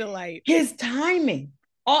 What a delight. His timing.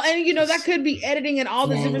 That could be editing and all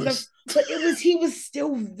this different stuff, but he was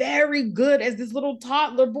still very good as this little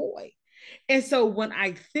toddler boy. And so when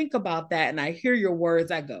I think about that and I hear your words,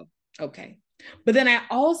 I go, okay. But then I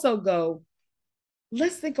also go,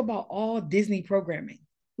 let's think about all Disney programming.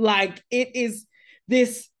 Like it is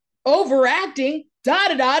this overacting,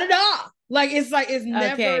 da-da-da-da-da. Like it's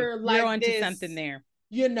never like you're onto this, something there.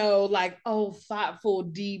 Like, thoughtful,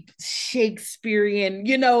 deep, Shakespearean,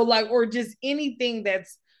 or just anything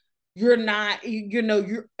that's, you're not,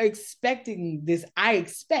 you're expecting this. I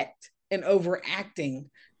expect an overacting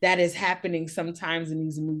that is happening sometimes in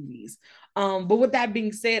these movies. But with that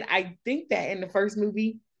being said, I think that in the first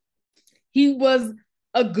movie, he was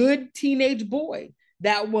a good teenage boy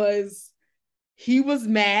he was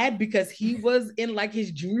mad because he was in like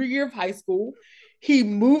his junior year of high school. They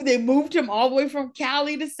moved him all the way from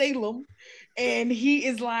Cali to Salem. And he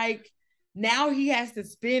is like, now he has to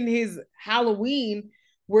spend his Halloween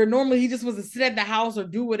where normally he just wants to sit at the house or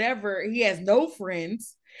do whatever. He has no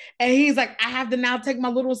friends. And he's like, I have to now take my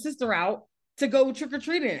little sister out to go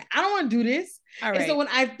trick-or-treating. I don't want to do this. All right. And so when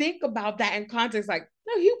I think about that in context, like,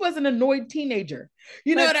 no, he was an annoyed teenager.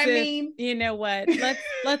 You know what I mean? You know what?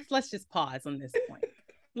 Let's just pause on this point.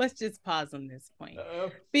 Let's just pause on this point.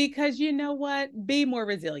 Because you know what? Be more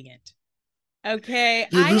resilient. Okay.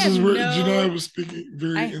 Yeah, this is where Janai was speaking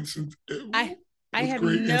very insensitive. I have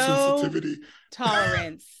no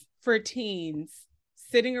tolerance for teens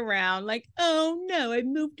sitting around like, oh no, I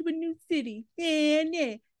moved to a new city.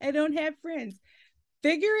 Yeah, I don't have friends.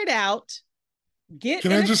 Figure it out. Get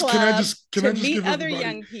in a club to meet other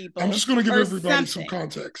young people. I'm just going to give everybody some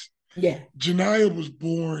context. Yeah. Janiyah was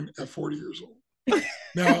born at 40 years old.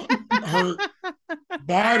 Now, her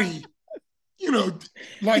body,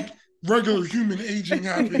 like regular human aging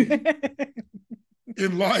happened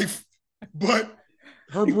in life, but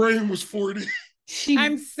her brain was 40.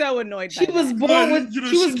 I'm so annoyed. She was born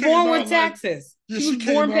with taxes. She was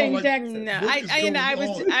born paying taxes. No,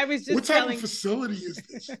 I was just what type of facility is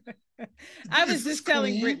this? I was just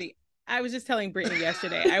telling Brittany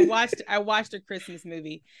yesterday. I watched a Christmas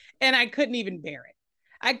movie and I couldn't even bear it.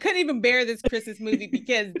 I couldn't even bear this Christmas movie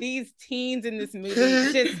because these teens in this movie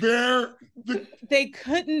they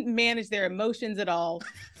couldn't manage their emotions at all.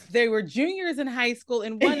 They were juniors in high school,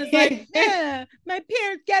 and one is like, my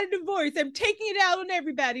parents got a divorce. I'm taking it out on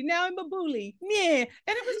everybody. Now I'm a bully. Yeah. And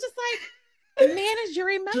it was just like, Manage your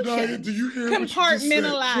emotions. Janiyah, do you hear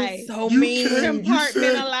compartmentalize? So mean.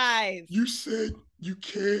 Compartmentalize. You said you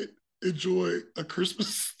can't enjoy a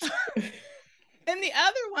Christmas. And the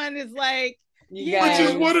other one is like, which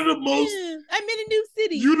is one of the most. I'm in a new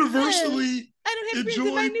city. Universally, I don't have friends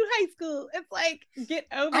in my new high school. It's like, get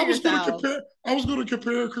over yourself. I was going to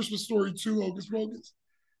compare Christmas Story to Hocus Pocus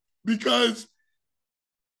because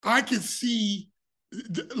I could see,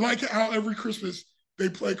 like how every Christmas they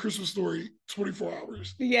play Christmas Story 24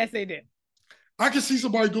 hours. Yes, they do. I can see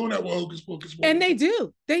somebody doing that with Hocus Pocus. And they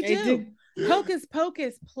do. They do. Yeah. Hocus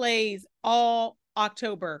Pocus plays all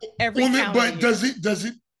October every calendar But year. does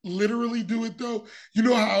it literally do it though? You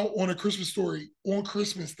know how on A Christmas Story on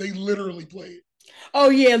Christmas they literally play it. Oh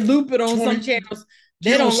yeah, loop it on some channels.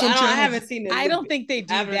 They don't. I haven't seen it. I don't think they do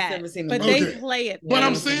that. But they play it. But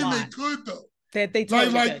I'm saying they could though. That they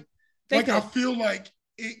totally could. I feel like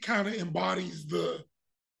it kind of embodies the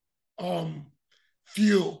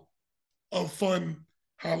feel of fun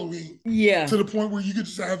Halloween. Yeah. To the point where you could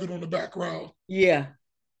just have it on the background. Yeah.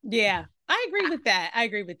 Yeah. I agree with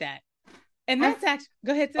that. And that's actually,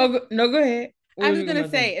 go ahead. Oh, no, go ahead. I was going to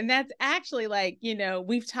say, and that's actually like,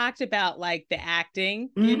 we've talked about like the acting,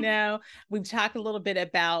 we've talked a little bit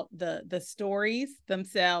about the stories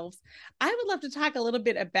themselves. I would love to talk a little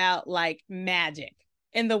bit about like magic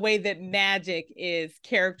and the way that magic is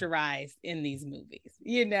characterized in these movies.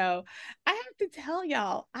 I have to tell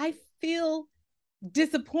y'all, I feel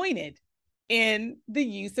disappointed in the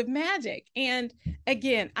use of magic. And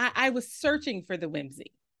again, I was searching for the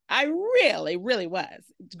whimsy. I really, really was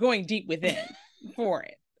going deep within for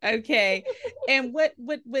it. Okay. And what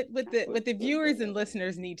the viewers and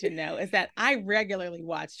listeners need to know is that I regularly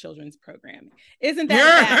watch children's programming. Isn't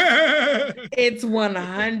that bad? It's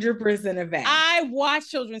 100% a fact. I watch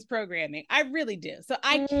children's programming. I really do. So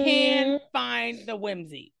I can find the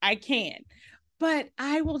whimsy. I can. But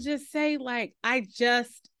I will just say, like, I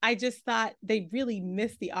just thought they really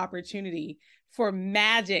missed the opportunity for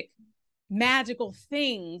magical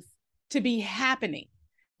things to be happening.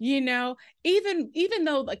 Even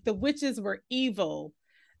though like the witches were evil,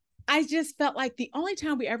 I just felt like the only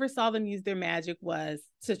time we ever saw them use their magic was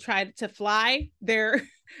to try to fly their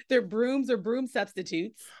brooms or broom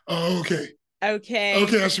substitutes. Oh, okay.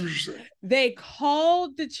 Okay, I see what you're saying. They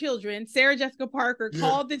called the children, Sarah Jessica Parker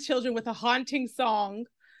called the children with a haunting song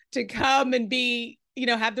to come and be,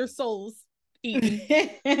 have their souls eaten.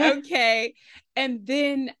 Okay. And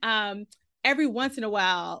then every once in a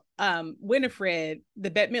while, Winifred,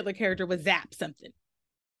 the Bette Midler character, would zap something.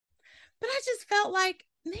 But I just felt like,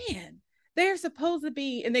 man, they're supposed to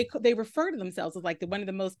be, and they refer to themselves as like one of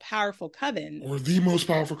the most powerful covens. Or the most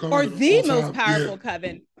powerful coven. Or the most powerful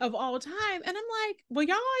coven of all time. And I'm like, well,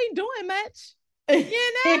 y'all ain't doing much.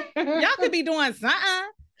 Y'all could be doing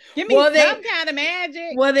something. Give me some kind of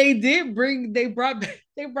magic. Well, they brought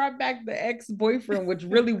back the ex-boyfriend, which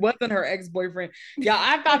really wasn't her ex-boyfriend. Yeah,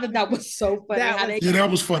 I thought that was so funny. That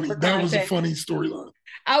was funny. That was a funny storyline.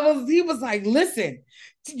 He was like, listen,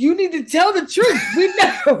 you need to tell the truth. We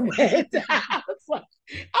never went. I was like,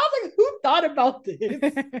 who thought about this?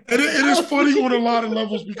 It is funny on a lot of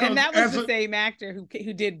levels because and that was the same actor who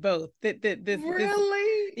did both.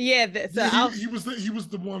 Really? He was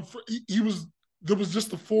the one. There was just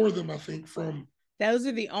the four of them, I think. Those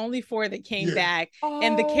are the only four that came back,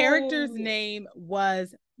 and the character's name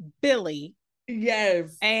was Billy.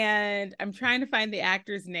 Yes, and I'm trying to find the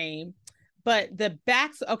actor's name. But the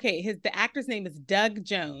actor's name is Doug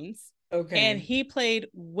Jones. Okay. And he played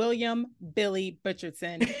William Billy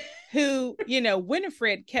Butcherson, who,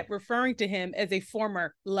 Winifred kept referring to him as a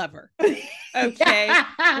former lover. Okay.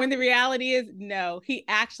 When the reality is, no, he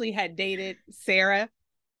actually had dated Sarah,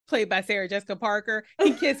 played by Sarah Jessica Parker.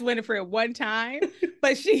 He kissed Winifred one time,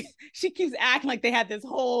 but she keeps acting like they had this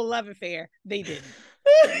whole love affair. They didn't.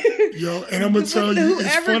 Yo, and I'm gonna tell you,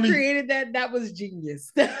 whoever created that was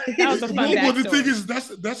genius. That was a fun backstory. Well, the thing is,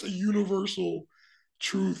 that's a universal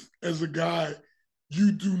truth. As a guy,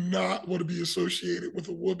 you do not want to be associated with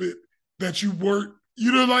a woman that you weren't.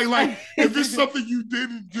 Like if it's something you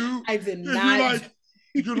didn't do, I did not.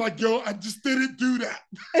 You're like, yo, I just didn't do that.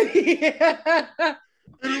 Yeah.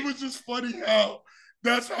 And it was just funny how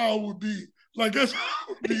that's how it would be. Like, that's how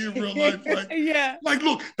it would be in real life. Like, yeah. Like,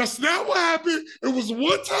 look, that's not what happened. It was a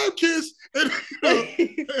one-time kiss. And,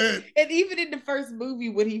 and even in the first movie,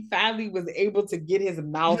 when he finally was able to get his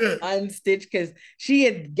mouth unstitched because she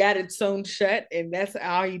had got it sewn shut, and that's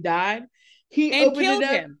how he died. He opened it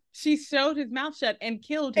up. Him. She sewed his mouth shut and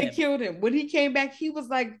killed him. When he came back, he was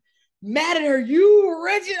like, mad at her. You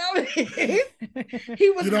wretched. He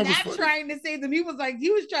was not trying to save them. He was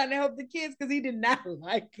trying to help the kids because he did not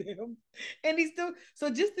like them. And he still, so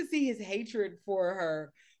just to see his hatred for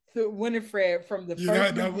her through Winifred from the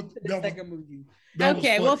first movie to the second movie.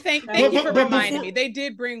 Okay, well, thank you for reminding me. They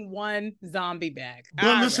did bring one zombie back.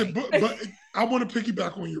 But listen, but I want to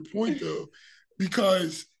piggyback on your point though,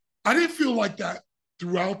 because I didn't feel like that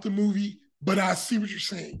throughout the movie, but I see what you're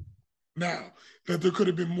saying now, that there could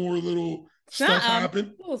have been more little stuff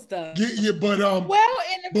happen. Little stuff. Yeah, but well,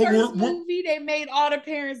 in the first movie, they made all the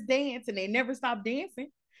parents dance, and they never stopped dancing.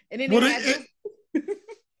 And then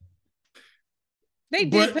they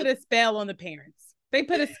did put a spell on the parents. They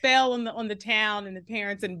put a spell on the town and the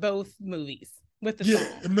parents in both movies with the song.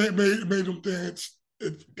 And made them dance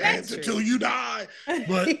until you die.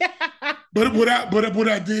 But but what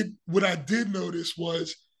I did notice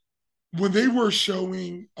was when they were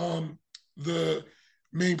showing the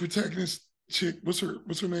main protagonist chick, what's her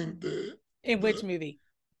name? Which movie?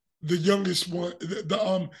 The youngest one,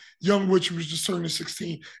 the young witch who was just turning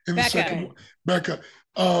 16 in the second one, Becca.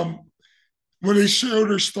 When they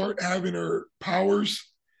showed her start having her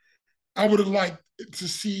powers, I would have liked to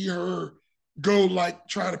see her go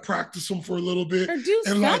try to practice them for a little bit, or do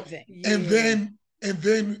something. And then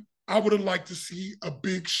I would have liked to see a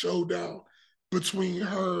big showdown between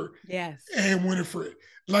her and Winifred.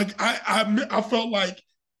 I felt like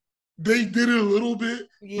they did it a little bit,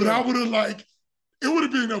 but I would have it would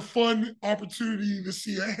have been a fun opportunity to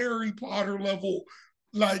see a Harry Potter level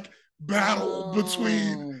battle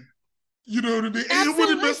between. You know what I mean? And it would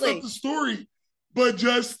have messed up the story, but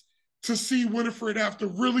just to see Winifred have to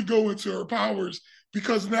really go into her powers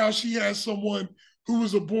because now she has someone who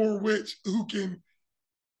is a born witch who can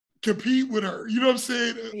compete with her. You know what I'm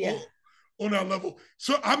saying? Yeah. On that level.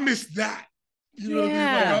 So I missed that. You know what I mean?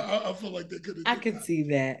 I feel like they could have. I could see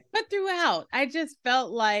that. But throughout, I just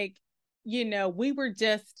felt like, we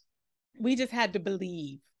just had to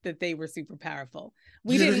believe that they were super powerful.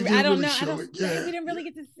 We didn't really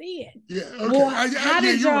get to see it. Yeah. Okay. Well,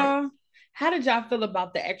 how did y'all feel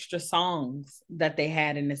about the extra songs that they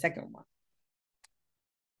had in the second one?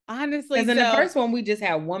 Honestly, because in the first one we just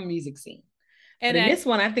had one music scene, and in this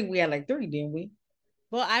one I think we had 3, didn't we?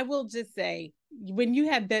 Well, I will just say, when you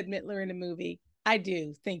have Bette Midler in a movie, I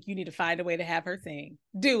do think you need to find a way to have her sing.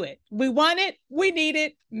 Do it. We want it. We need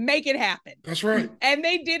it. Make it happen. That's right. And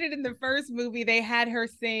they did it in the first movie. They had her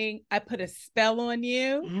sing, "I Put a Spell on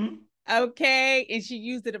You." Mm-hmm. Okay. And she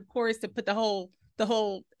used it, of course, to put the whole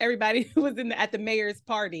everybody who was at the mayor's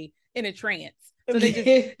party in a trance. So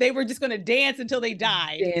they were just going to dance until they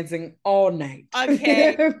died. Dancing all night.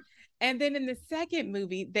 Okay. And then in the second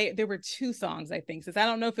movie, there were 2 songs, I think. Since I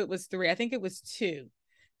don't know if it was 3. I think it was 2.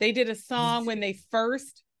 They did a song when they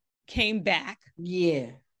first came back. Yeah.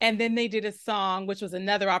 And then they did a song, which was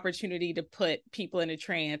another opportunity to put people in a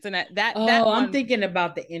trance. And I'm thinking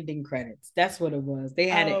about the ending credits. That's what it was. They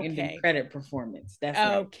had an ending credit performance. That's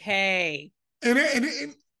okay. And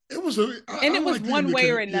it was it was one way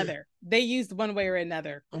or another. Yeah. They used one way or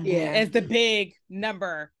another. As the big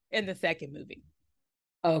number in the second movie.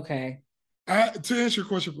 Okay. To answer your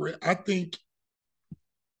question, Brett, I think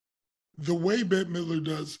the way Bette Midler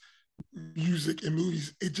does music in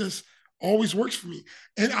movies, it just always works for me.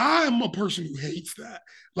 And I am a person who hates that.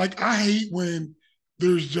 I hate when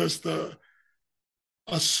there's just a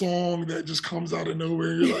song that just comes out of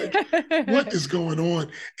nowhere. You're like, what is going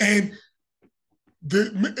on? And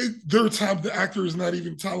there are times the actor is not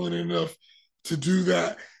even talented enough to do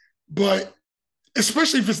that. But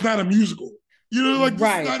especially if it's not a musical. This is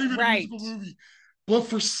not even a musical movie. But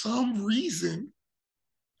for some reason,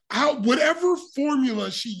 whatever formula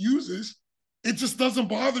she uses, it just doesn't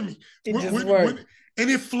bother me. And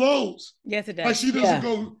it flows. Yes, it does. She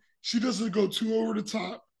doesn't go too over the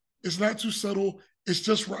top. It's not too subtle. It's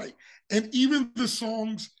just right. And even the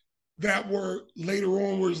songs that were later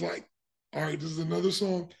on where it's all right, this is another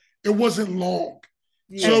song. It wasn't long.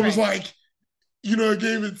 Yeah, so it was it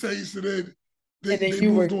gave it a taste, and then they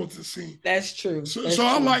moved on to the scene. That's true. So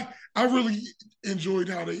I really enjoyed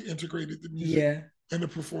how they integrated the music and the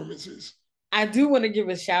performances. I do want to give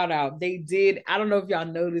a shout out. They did, I don't know if y'all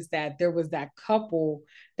noticed that there was that couple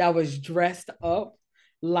that was dressed up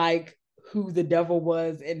like who the devil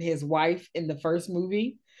was and his wife in the first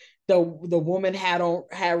movie. The woman had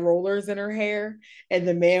rollers in her hair, and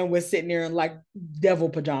the man was sitting there in devil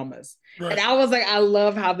pajamas. Right. And I was like, I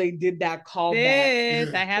love how they did that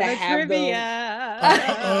callback. I have a trivia.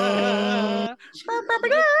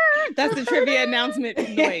 That's the trivia announcement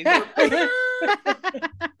noise.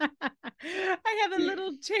 I have a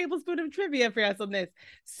little tablespoon of trivia for us on this.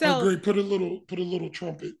 So great. Put a little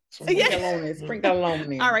trumpet. Sprinkle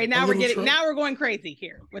on it. All right, now we're going crazy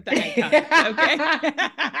here with the icons.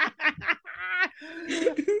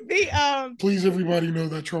 Okay. Please, everybody know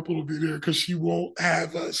that trumpet will be there because she won't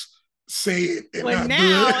have us say it. And well,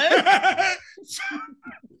 now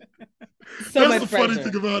so that's much the pressure. funny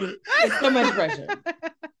thing about it. It's so much pressure.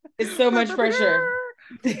 It's so much pressure.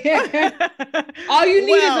 All you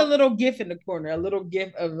need is a little gif in the corner, a little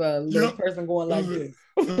gif of a little person going like this.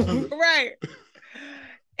 Right.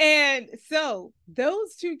 And so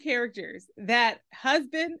those two characters, that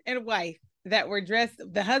husband and wife that were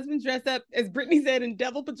the husband dressed up, as Brittany said, in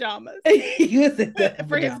devil pajamas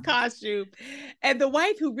for his costume. And the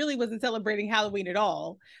wife, who really wasn't celebrating Halloween at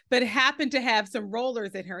all, but happened to have some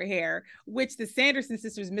rollers in her hair, which the Sanderson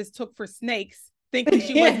sisters mistook for snakes, thinking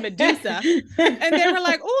she was Medusa. And they were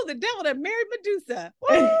like, oh, the devil that married Medusa.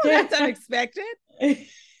 Oh, that's unexpected.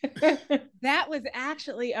 That was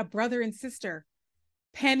actually a brother and sister,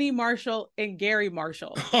 Penny Marshall and Gary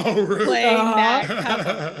Marshall, really? playing that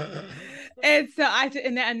couple. And so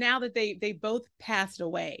and now that they both passed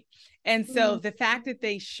away. And so the fact that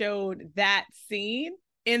they showed that scene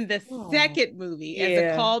in the second movie as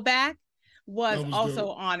a callback was also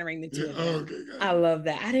dope. Honoring the two of them. Okay, I love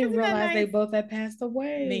that. I didn't realize they both had passed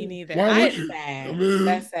away. Me neither. That's sad.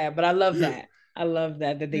 That's sad, but I love that. I love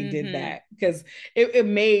that they did that, because it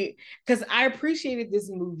made, because I appreciated this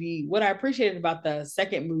movie. What I appreciated about the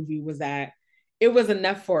second movie was that it was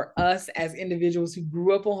enough for us as individuals who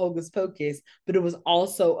grew up on Hocus Pocus, but it was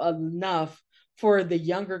also enough for the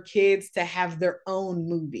younger kids to have their own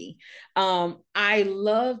movie. I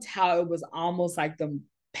loved how it was almost like them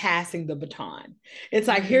passing the baton. It's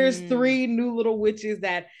like, here's 3 new little witches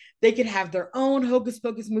that they could have their own Hocus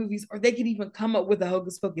Pocus movies, or they could even come up with a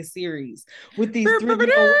Hocus Pocus series with these 3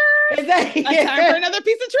 little... Time for another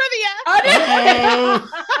piece of trivia.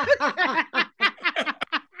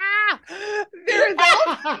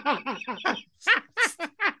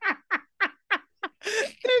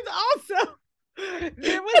 There's also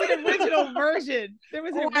there was an original version.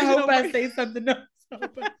 I hope I say something else.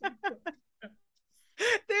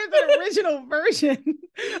 There's an original version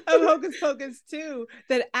of Hocus Pocus 2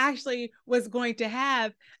 that actually was going to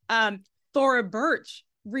have Thora Birch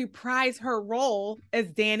reprise her role as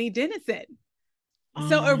Danny Dennison.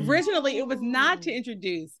 So originally it was not to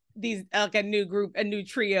introduce these like a new group, a new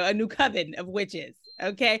trio, a new coven of witches.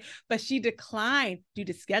 Okay. But she declined due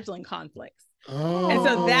to scheduling conflicts. And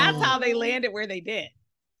so that's how they landed where they did.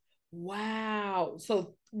 Wow.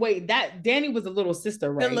 So wait, that Danny was a little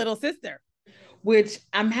sister, right? The little sister. Which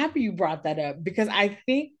I'm happy you brought that up, because I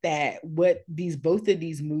think that what both of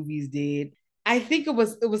these movies did, I think it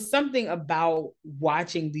was something about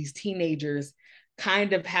watching these teenagers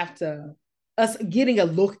kind of have to, us getting a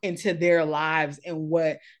look into their lives and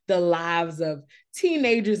what the lives of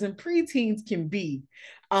teenagers and preteens can be,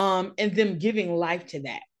 and them giving life to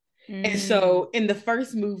that. And so in the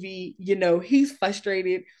first movie, he's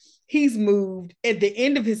frustrated. He's moved at the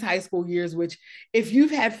end of his high school years, which if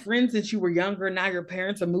you've had friends since you were younger, now your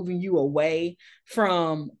parents are moving you away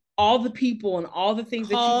from all the people and all the things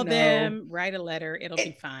Call that you know. them, write a letter, it'll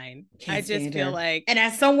be fine. I just feel like... And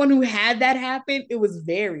as someone who had that happen, it was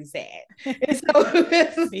very sad. And so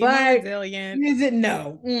it's be like, resilient. Is it?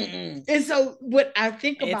 No. And so what I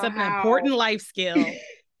think about, it's an important life skill.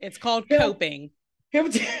 It's called coping.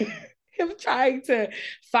 Him trying to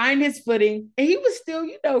find his footing, and he was still,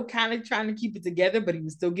 kind of trying to keep it together, but he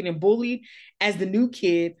was still getting bullied as the new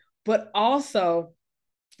kid. But also,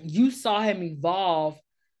 you saw him evolve.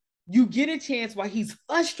 You get a chance while he's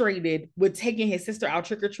frustrated with taking his sister out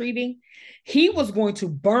trick-or-treating. He was going to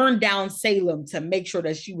burn down Salem to make sure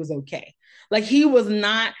that she was okay. Like, he was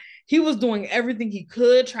doing everything he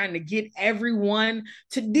could, trying to get everyone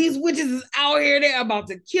to, these witches is out here, they're about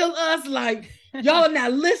to kill us. Like, y'all are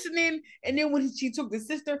not listening. And then when she took the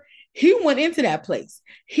sister, he went into that place.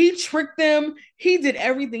 He tricked them. He did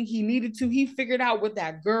everything he needed to. He figured out with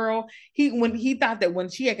that girl. When he thought that when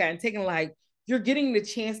she had gotten taken, like, you're getting the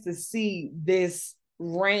chance to see this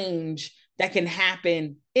range that can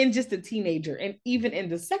happen in just a teenager. And even in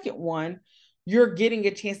the second one, you're getting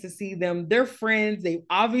a chance to see them. They're friends. They've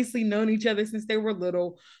obviously known each other since they were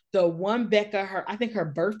little. The one Becca, I think her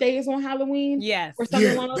birthday is on Halloween. Yes. Or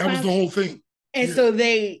something along those lines. That was the whole thing. And so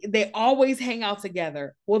they always hang out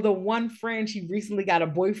together. Well, the one friend, she recently got a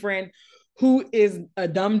boyfriend who is a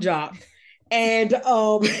dumb jock. And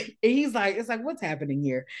he's like, it's like, what's happening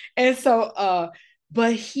here? And so,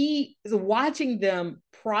 but he is watching them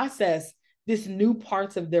process this new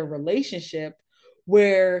parts of their relationship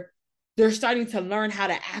where they're starting to learn how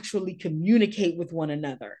to actually communicate with one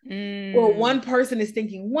another. Where one person is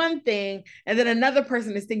thinking one thing, and then another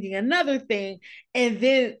person is thinking another thing. And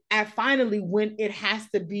then finally, when it has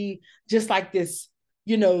to be just like this,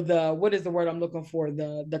 what is the word I'm looking for?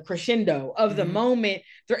 The crescendo of the moment,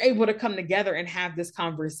 they're able to come together and have this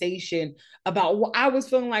conversation about, well, I was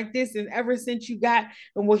feeling like this, and ever since you got,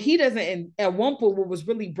 and what he doesn't, and at one point, what was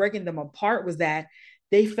really breaking them apart was that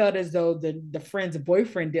they felt as though the friend's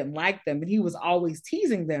boyfriend didn't like them, and he was always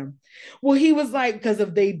teasing them. Well, he was like, because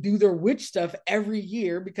they do their witch stuff every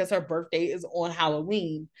year because her birthday is on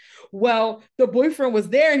Halloween. Well, the boyfriend was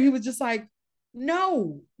there, and he was just like,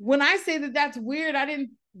 no, when I say that's weird,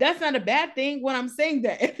 that's not a bad thing when I'm saying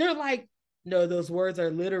that. And they're like, no, those words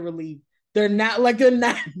are literally, they're not.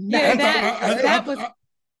 Yeah,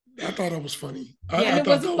 I thought it was funny. It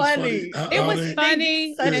was funny. It was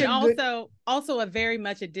funny, and also a very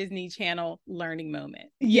much a Disney Channel learning moment.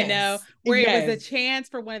 Yes. Where it was a chance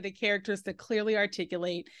for one of the characters to clearly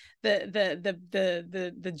articulate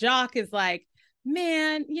the jock is like,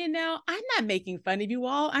 man, I'm not making fun of you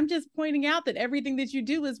all. I'm just pointing out that everything that you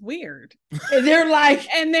do is weird. And they're like,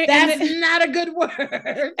 that's not a good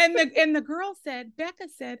word. And the girl said, Becca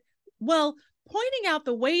said, well, pointing out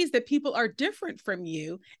the ways that people are different from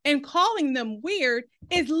you and calling them weird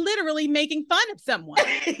is literally making fun of someone.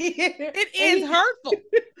 It is hurtful,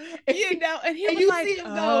 and he was like,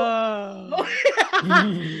 oh.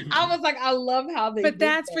 I was like, I love how they, but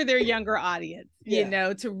that's for their younger audience,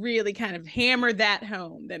 to really kind of hammer that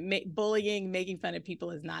home, that bullying, making fun of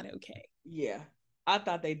people is not okay. Yeah. I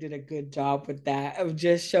thought they did a good job with that, of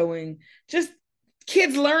just showing just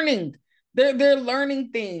kids learning. They're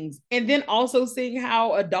learning things, and then also seeing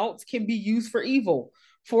how adults can be used for evil.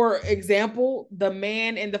 For example, the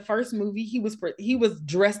man in the first movie, he was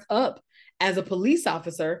dressed up as a police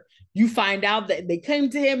officer. You find out that they came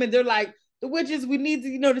to him and they're like, the witches, we need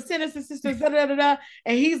to, the Sinister Sisters, da, da, da, da.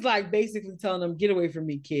 And he's like basically telling them, get away from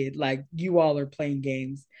me, kid. Like, you all are playing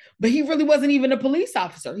games. But he really wasn't even a police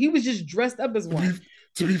officer. He was just dressed up as one.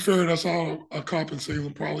 To be fair, that's how a cop in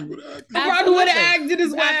Salem probably would have acted. Probably would have acted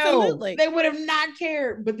as well. Absolutely. They would have not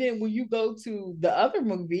cared. But then when you go to the other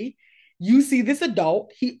movie, you see this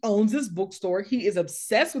adult. He owns this bookstore. He is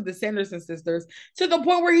obsessed with the Sanderson sisters to the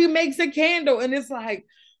point where he makes a candle. And it's like,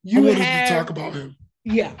 I wanted to talk about him.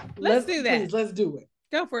 Yeah. Let's do that. Please, let's do it.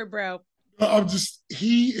 Go for it, bro.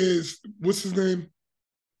 He is, what's his name?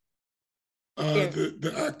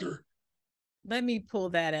 The actor. Let me pull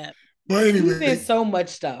that up. But anyway, he's in so much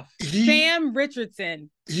stuff. Sam Richardson.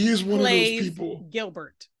 He is one of those people.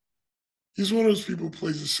 Gilbert. He's one of those people who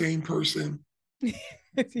plays the same person,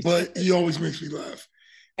 but he always makes me laugh.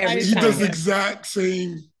 He does the exact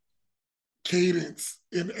same cadence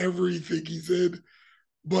in everything he's in,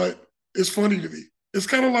 but it's funny to me. It's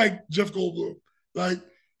kind of like Jeff Goldblum. Like,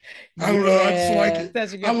 I don't know. I just like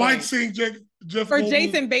it. I like seeing Jeff Goldblum. Or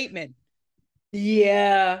Jason Bateman.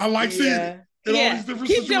 Yeah. I like seeing it. In all these different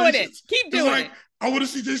Keep situations. doing it. Keep doing it. I want to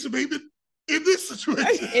see Jason Bateman in this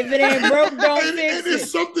situation. If it ain't broke, don't fix it. And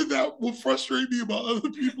it's something that will frustrate me about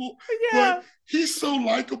other people. Yeah. But he's so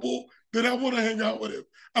likable that I want to hang out with him.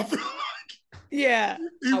 I feel like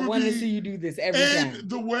I want to see you do this every time. And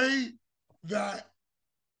the way that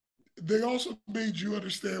they also made you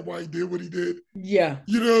understand why he did what he did. Yeah.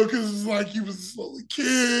 Because it's like he was a lonely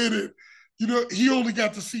kid, and he only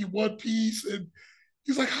got to see one piece, and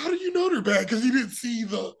he's like, how do you know they're bad? Because he didn't see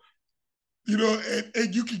the,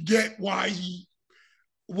 and you can get why he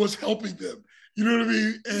was helping them. You know what I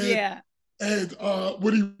mean? And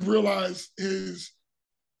when he realized his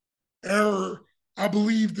error, I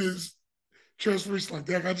believed his transformation like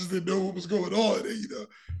that. I just didn't know what was going on. And,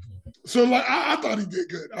 so like I thought he did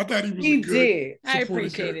good. I thought he was a good. I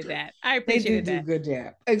appreciated that. I appreciated that. Do a good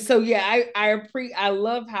job. And so I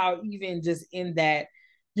love how even just in that,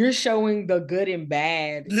 you're showing the good and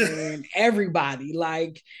bad in everybody.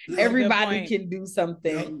 Like everybody can do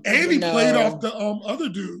something. Yeah. And he played off the other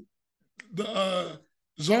dude, the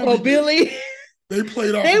zombie. Oh, Billy. They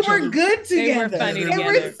played off. They were good together. They were funny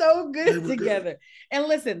together. They were so good together. And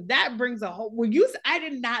listen, that brings a whole. I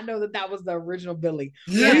did not know that was the original Billy.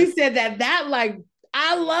 Yeah. When you said that like.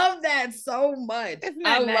 I love that so much.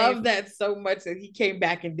 Love that so much that he came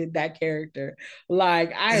back and did that character.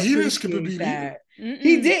 Like he didn't skip a beat that.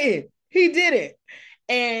 He did it.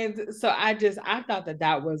 And so I thought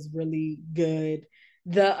that was really good.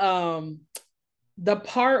 The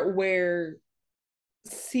part where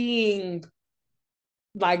seeing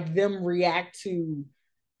like them react to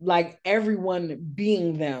like everyone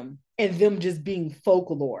being them and them just being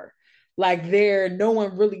folklore. Like no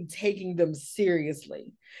one really taking them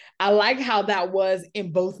seriously. I like how that was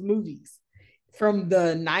in both movies. From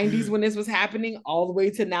the 90s when this was happening all the way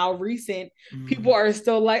to now recent, people are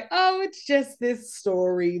still like, oh, it's just this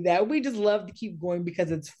story that we just love to keep going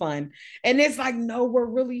because it's fun. And it's like, no, we're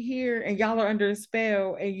really here and y'all are under a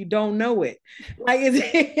spell and you don't know it. Like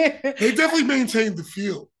they definitely maintained the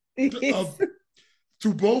feel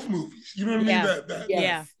to both movies. You know what I mean?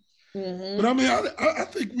 Yeah. But I mean, I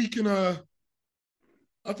think we can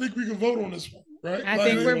vote on this one, right? I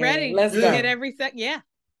think we're ready. Let's hit every second. Yeah.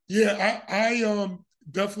 Yeah, I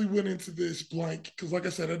definitely went into this blank because, like I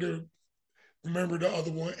said, I didn't remember the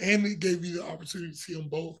other one, and it gave me the opportunity to see them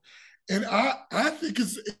both. And I think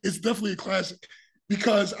it's definitely a classic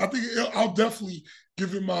because I think I'll definitely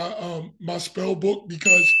give it my spell book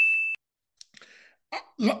because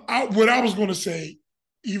what I was going to say,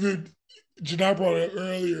 even Janai brought it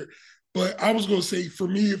earlier, but I was going to say for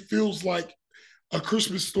me it feels like a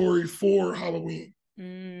Christmas story for Halloween.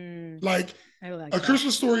 Like A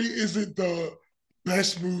Christmas Story isn't the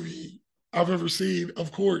best movie I've ever seen,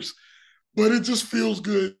 of course, but it just feels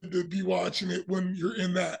good to be watching it when you're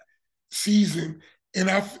in that season. And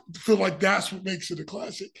I feel like that's what makes it a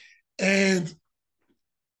classic. And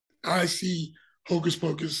I see Hocus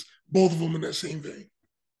Pocus, both of them in that same vein.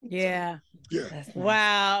 Yeah. So, yeah.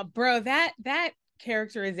 Wow, bro, that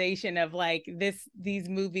characterization of like these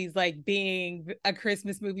movies like being a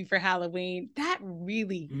Christmas movie for Halloween, that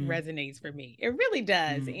really resonates for me. It really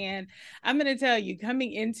does. And I'm going to tell you,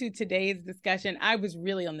 coming into today's discussion, I was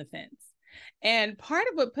really on the fence. And part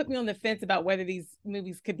of what put me on the fence about whether these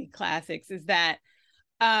movies could be classics is that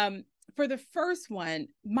for the first one,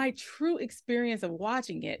 my true experience of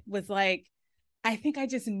watching it was like, I think I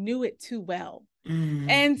just knew it too well.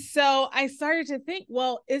 And so I started to think,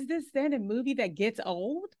 well, is this then a movie that gets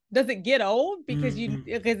old? Does it get old? Because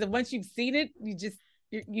because once you've seen it,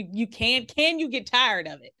 you can you get tired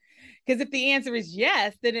of it? Because if the answer is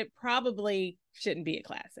yes, then it probably shouldn't be a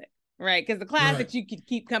classic, right? Because the classics, you could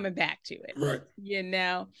keep coming back to it, right? You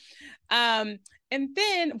know? And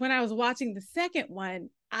then when I was watching the second one,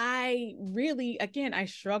 I really, again, I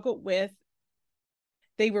struggled with,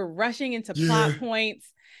 they were rushing into plot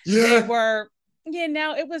points. They were,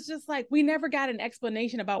 it was just like, we never got an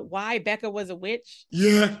explanation about why Becca was a witch.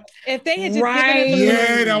 Yeah. If they had just given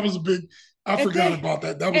us that was a big, I forgot about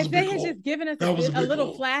that. That was a big hole. If they had just given us a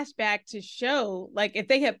little flashback to show, like if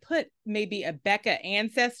they had put maybe a Becca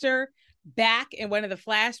ancestor back in one of the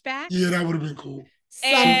flashbacks. Yeah, that would have been cool.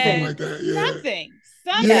 Something like that. Yeah. Something.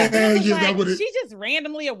 That would have. She's just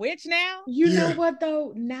randomly a witch now. You know what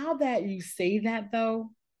though? Now that you say that though,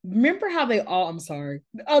 remember how they all, I'm sorry.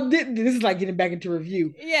 This is like getting back into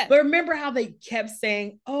review. Yeah. But remember how they kept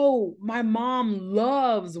saying, oh, my mom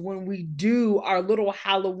loves when we do our little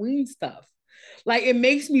Halloween stuff. Like it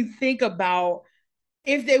makes me think about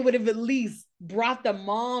if they would have at least brought the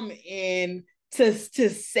mom in to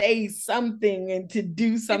say something and to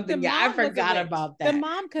do something. Yeah, I forgot about that. The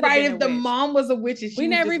mom could have been if the mom was a witch and she was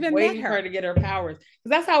never even waiting for her to get her powers.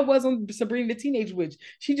 Because that's how it was on Sabrina the Teenage Witch.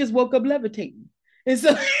 She just woke up levitating. And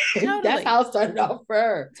so that's how it started off for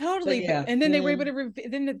her. Totally. So, yeah. And then they were able to,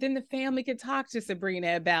 then the family could talk to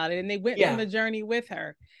Sabrina about it. And they went on the journey with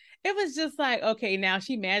her. It was just like, okay, now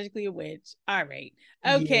she magically a witch. All right.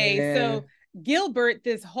 Okay. So Gilbert,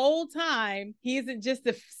 this whole time, he isn't just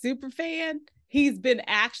a super fan. He's been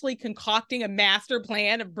actually concocting a master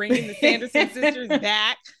plan of bringing the Sanderson sisters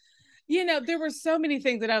back. You know, there were so many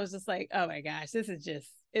things that I was just like, oh my gosh, this is just,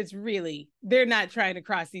 it's really, they're not trying to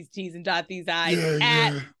cross these T's and dot these I's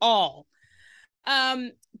at all.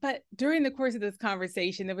 But during the course of this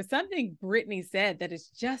conversation, there was something Brittany said that is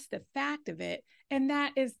just the fact of it. And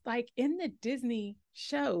that is like in the Disney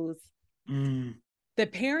shows, the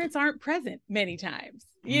parents aren't present many times.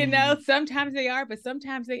 You know, sometimes they are, but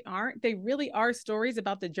sometimes they aren't. They really are stories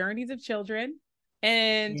about the journeys of children.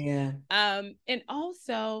 And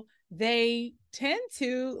also they tend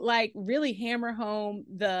to like really hammer home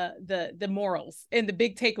the morals and the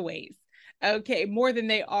big takeaways. Okay, more than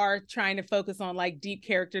they are trying to focus on like deep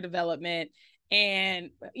character development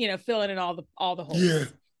and, you know, filling in all the holes. Yeah.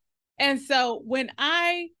 And so when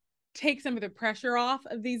I take some of the pressure off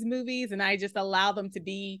of these movies and I just allow them to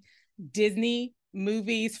be Disney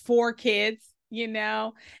movies for kids, you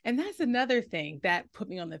know, and that's another thing that put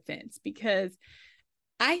me on the fence, because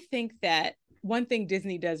I think that one thing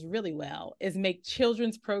Disney does really well is make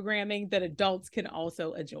children's programming that adults can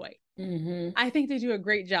also enjoy. I think they do a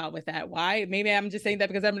great job with that. Why? Maybe I'm just saying that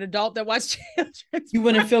because I'm an adult that watches children's. You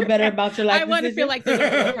want to feel better about your life. I want to feel like there's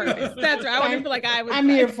a purpose. That's right. I want to feel like I'm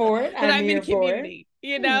here for it. I'm in community.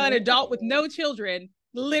 You know, an adult with no children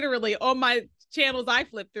literally on my channels I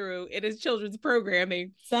flip through, it is children's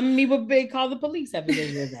programming. Some people may call the police after they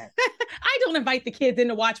hear that. I don't invite the kids in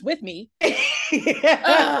to watch with me.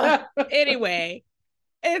 Anyway,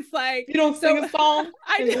 it's like you don't sing a song.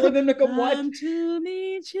 I do. For them to come watch. Come to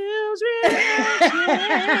me, children,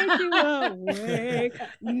 take you away.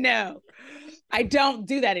 No, I don't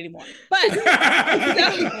do that anymore.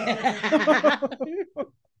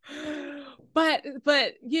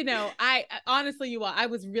 But you know, I honestly, you all, I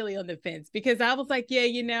was really on the fence because I was like, yeah,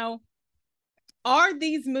 you know, are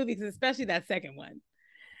these movies, especially that second one,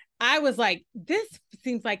 I was like, this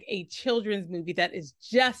seems like a children's movie that is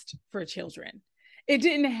just for children. It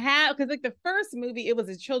didn't have, because like the first movie, it was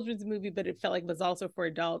a children's movie, but it felt like it was also for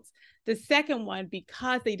adults. The second one,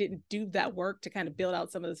 because they didn't do that work to kind of build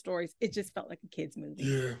out some of the stories, it just felt like a kid's movie.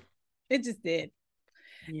 Yeah. It just did.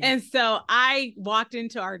 Yeah. And so I walked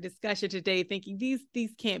into our discussion today thinking these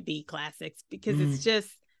can't be classics because it's just,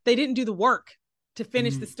 they didn't do the work to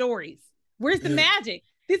finish the stories. Where's the magic?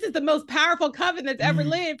 This is the most powerful coven that's ever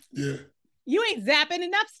lived. Yeah. You ain't zapping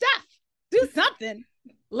enough stuff. Do something.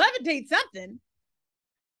 Levitate something.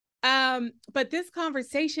 But this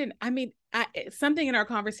conversation, I mean, something in our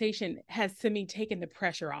conversation has to me taken the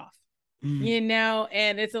pressure off, you know,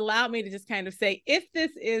 and it's allowed me to just kind of say, if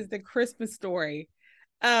this is the Christmas story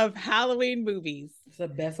of Halloween movies, it's the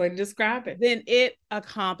best way to describe it, then it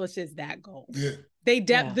accomplishes that goal. Yeah.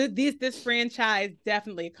 This franchise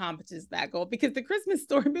definitely accomplishes that goal because the Christmas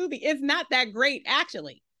Story movie is not that great,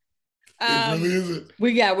 actually. It really isn't.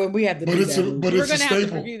 We have to but do it's that. We're going to have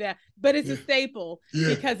to review that, but it's a staple Yeah.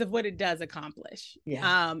 because of what it does accomplish.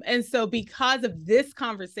 Yeah. And so because of this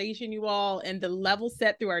conversation, you all, and the level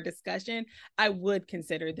set through our discussion, I would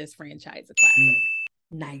consider this franchise a classic.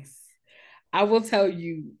 Nice. I will tell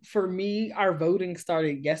you, for me, our voting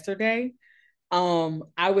started yesterday.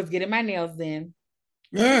 I was getting my nails in.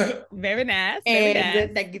 Yeah. Very nice.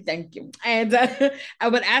 Thank you. And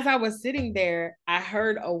but as I was sitting there, I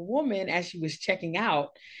heard a woman as she was checking out,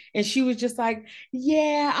 and she was just like,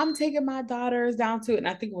 "Yeah, I'm taking my daughters down to," and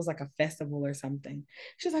I think it was like a festival or something.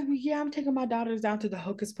 She's like, "Yeah, I'm taking my daughters down to the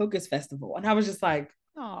Hocus Pocus festival," and I was just like,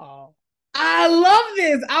 "Oh, I love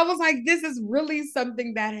this." I was like, "This is really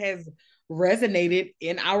something that has resonated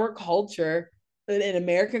in our culture, in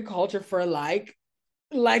American culture, for like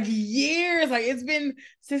years. Like it's been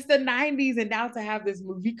since the 90s, and now to have this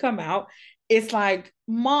movie come out, it's like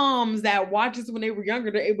moms that watch this when they were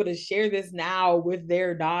younger, they're able to share this now with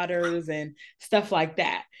their daughters and stuff like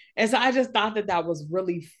that. And so I just thought that was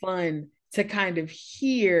really fun to kind of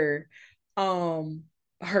hear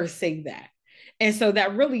her say that. And so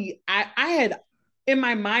that really, I had in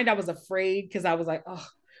my mind, I was afraid because I was like, oh,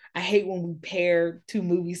 I hate when we pair two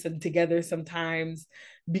movies together sometimes,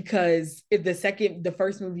 because if the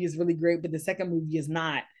first movie is really great, but the second movie is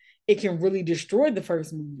not, it can really destroy the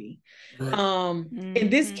first movie. Right. In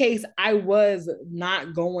this case, I was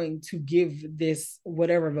not going to give this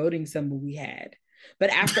whatever voting symbol we had. But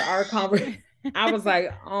after our conversation, I was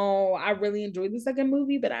like, oh, I really enjoyed the second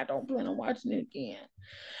movie, but I don't plan on watching it again.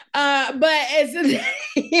 But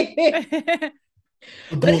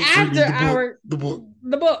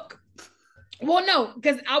the book. Well, no,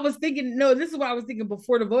 because I was thinking, this is what I was thinking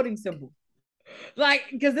before the voting symbol. Like,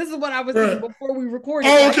 because this is what I was thinking before we recorded.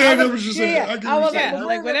 Oh, like, okay, I get what you're saying. I was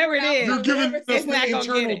like, whatever it is. You're giving us the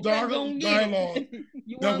internal dialogue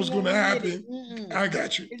that was going to happen. I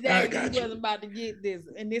got you. Exactly. I got you. Wasn't about to get this.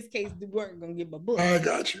 In this case, they weren't going to get my book. I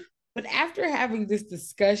got you. But after having this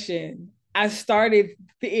discussion,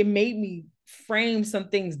 it made me frame some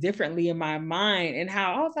things differently in my mind, and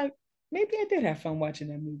how I was like, maybe I did have fun watching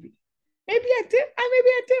that movie. Maybe I did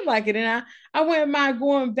like it. And I wouldn't mind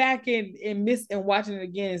going back and watching it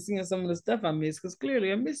again and seeing some of the stuff I missed, because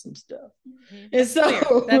clearly I missed some stuff. Mm-hmm.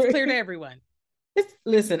 And that's clear to everyone.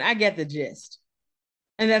 Listen, I get the gist.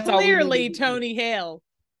 And that's clearly Tony Hale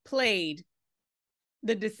played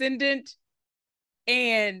the descendant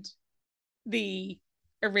and the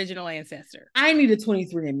original ancestor. I need a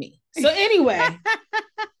 23andMe. So anyway,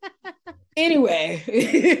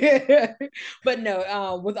 but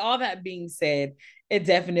no, with all that being said, it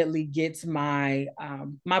definitely gets my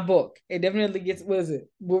my book. It definitely gets, what is it?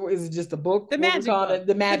 Is it just a book? The magic book.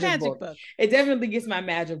 The magic book. It definitely gets my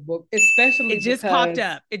magic book, especially It just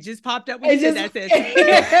popped up when you said that.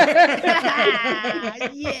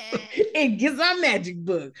 Yeah. It gets my magic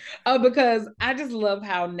book. Because I just love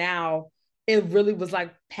how now it really was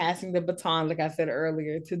like passing the baton, like I said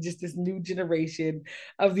earlier, to just this new generation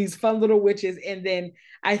of these fun little witches. And then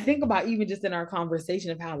I think about even just in our conversation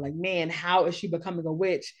of how, like, man, how is she becoming a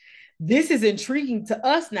witch? This is intriguing to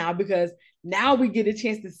us now, because now we get a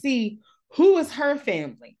chance to see Who is her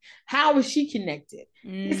family? How is she connected?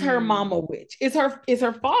 Is her mom a witch? Is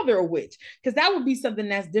her father a witch? Because that would be something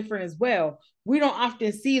that's different as well. We don't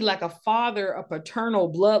often see like a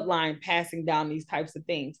paternal bloodline passing down these types of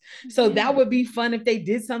things. So that would be fun if they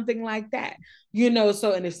did something like that,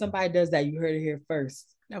 so, and if somebody does that, you heard it here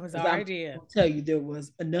first. That was our idea. I'll tell you, there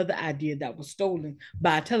was another idea that was stolen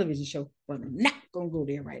by a television show, but I'm not going to go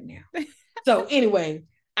there right now. So anyway,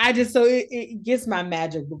 it gets my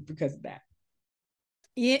magic book because of that.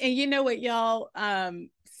 Yeah, and you know what, y'all,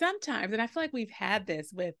 sometimes, and I feel like we've had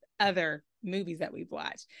this with other movies that we've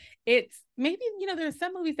watched, it's maybe, there are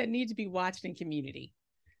some movies that need to be watched in community,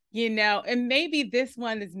 and maybe this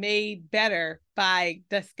one is made better by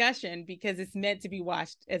discussion because it's meant to be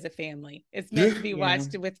watched as a family. It's meant to be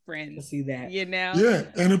watched with friends. I see that. Yeah,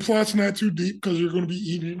 and the plot's not too deep because you're going to be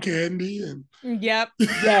eating candy and. Yep.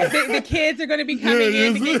 Yes. The kids are going to be coming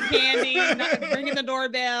in to get candy, ringing the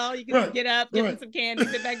doorbell. You can get up, give them some candy,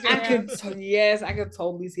 sit back down. I could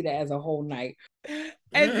totally see that as a whole night. And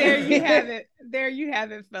there you have it. There you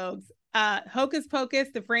have it, folks. Hocus Pocus,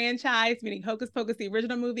 the franchise, meaning Hocus Pocus, the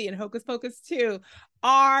original movie, and Hocus Pocus 2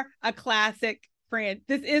 are a classic.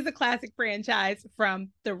 This is a classic franchise from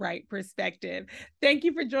the Wright perspective. Thank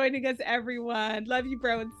you for joining us, everyone. Love you,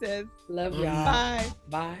 bro and sis. Love y'all. Bye.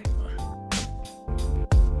 Bye.